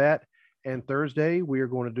forward to that. And Thursday, we are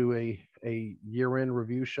going to do a year-end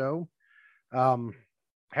review show. Haven't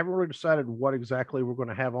really decided what exactly we're going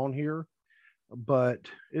to have on here, but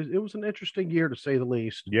it was an interesting year to say the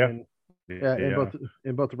least. Yeah. And,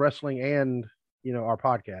 in both wrestling and our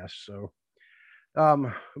podcast. So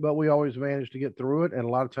but we always manage to get through it, and a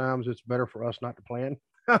lot of times it's better for us not to plan.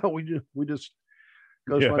 we just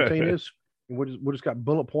go spontaneous, and we just got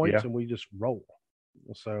bullet points and we just roll.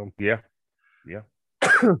 So yeah.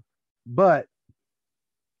 But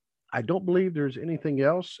I don't believe there's anything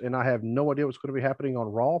else, and I have no idea what's going to be happening on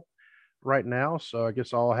Raw right now. So I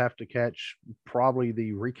guess I'll have to catch probably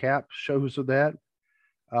the recap shows of that.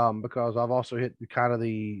 Because I've also I've kind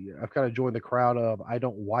of joined the crowd of I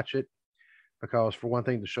don't watch it because for one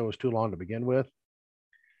thing, the show is too long to begin with.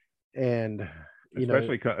 And,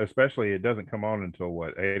 especially it doesn't come on until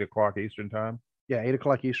what, 8 o'clock Eastern time? Yeah. 8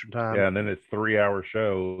 o'clock Eastern time. Yeah. And then it's 3 hour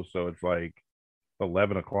shows. So it's like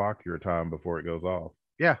 11 o'clock your time before it goes off.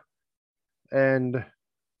 Yeah. And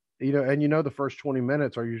And the first 20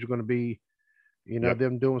 minutes are usually going to be, Yep.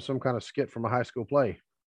 them doing some kind of skit from a high school play.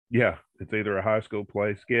 Yeah, it's either a high school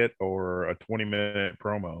play skit or a 20-minute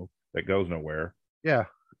promo that goes nowhere. Yeah,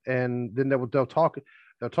 and then they'll talk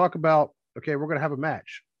about, okay, we're going to have a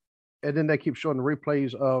match, and then they keep showing the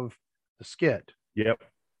replays of the skit. Yep.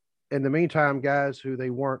 In the meantime, guys who they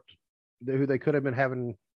could have been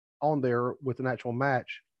having on there with an actual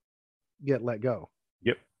match get let go.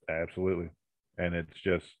 Yep. Absolutely. And it's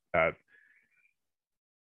just I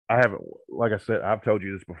haven't, like I said, I've told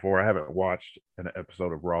you this before. I haven't watched an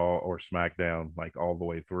episode of Raw or SmackDown like all the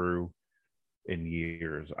way through in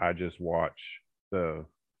years. I just wait until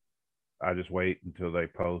they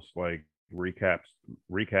post like recap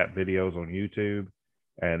videos on YouTube,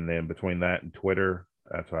 and then between that and Twitter,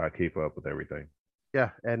 that's how I keep up with everything. Yeah,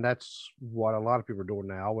 and that's what a lot of people are doing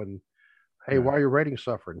now. And hey, Yeah. why are your ratings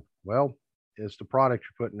suffering? Well, it's the product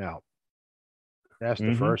you're putting out. That's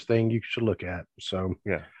the first thing you should look at. So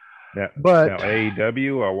Yeah. Yeah. But now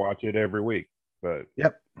AEW, I watch it every week. But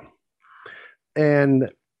yep. And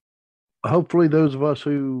hopefully those of us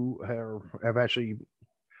who have actually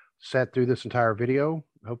sat through this entire video,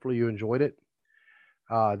 hopefully you enjoyed it.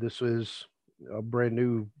 This is a brand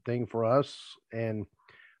new thing for us, and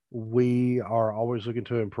we are always looking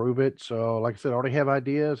to improve it. So, like I said, I already have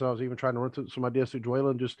ideas. I was even trying to run through some ideas through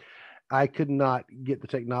Dwaylen. Just I could not get the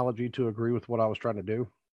technology to agree with what I was trying to do.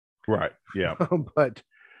 right. Yeah. but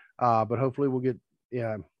hopefully we'll get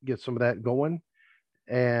some of that going.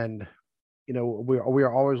 And we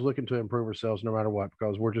are always looking to improve ourselves no matter what,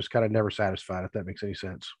 because we're just kind of never satisfied, if that makes any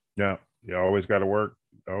sense. Yeah. You always got to work.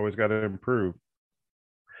 Always got to improve.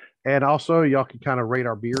 And also, y'all can kind of rate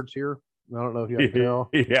our beards here. I don't know if you can tell.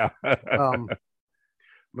 Yeah.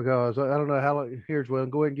 Because I don't know how. Here's well,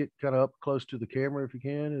 go ahead and get kind of up close to the camera if you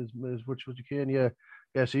can, as much as you can. Yeah,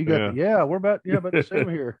 yeah. So you got we're about the same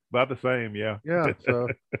here. About the same. Yeah. Yeah. So,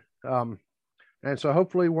 and so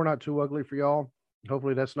hopefully we're not too ugly for y'all.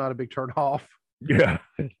 Hopefully that's not a big turn off. Yeah.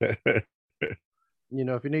 If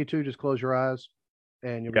you need to, just close your eyes,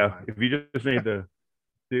 and you'll be fine. If you just need to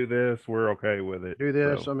do this, we're okay with it. Do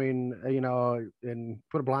this. So. I mean, and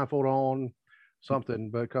put a blindfold on, something,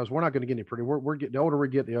 because we're not going to get any pretty. We're getting, the older we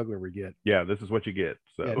get, the uglier we get. Yeah, this is what you get.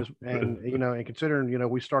 So and considering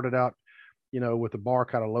we started out, with the bar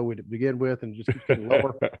kind of low to begin with, and just keep getting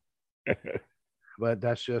lower. But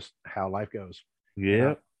that's just how life goes.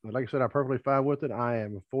 Yeah. Like I said, I'm perfectly fine with it. I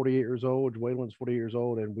am 48 years old. Dwaylen's 40 years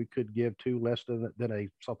old, and we could give two less than a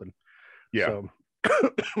something. Yeah.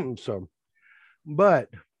 But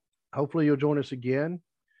hopefully you'll join us again.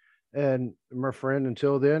 And my friend,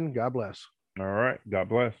 until then, God bless. All right. God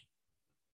bless.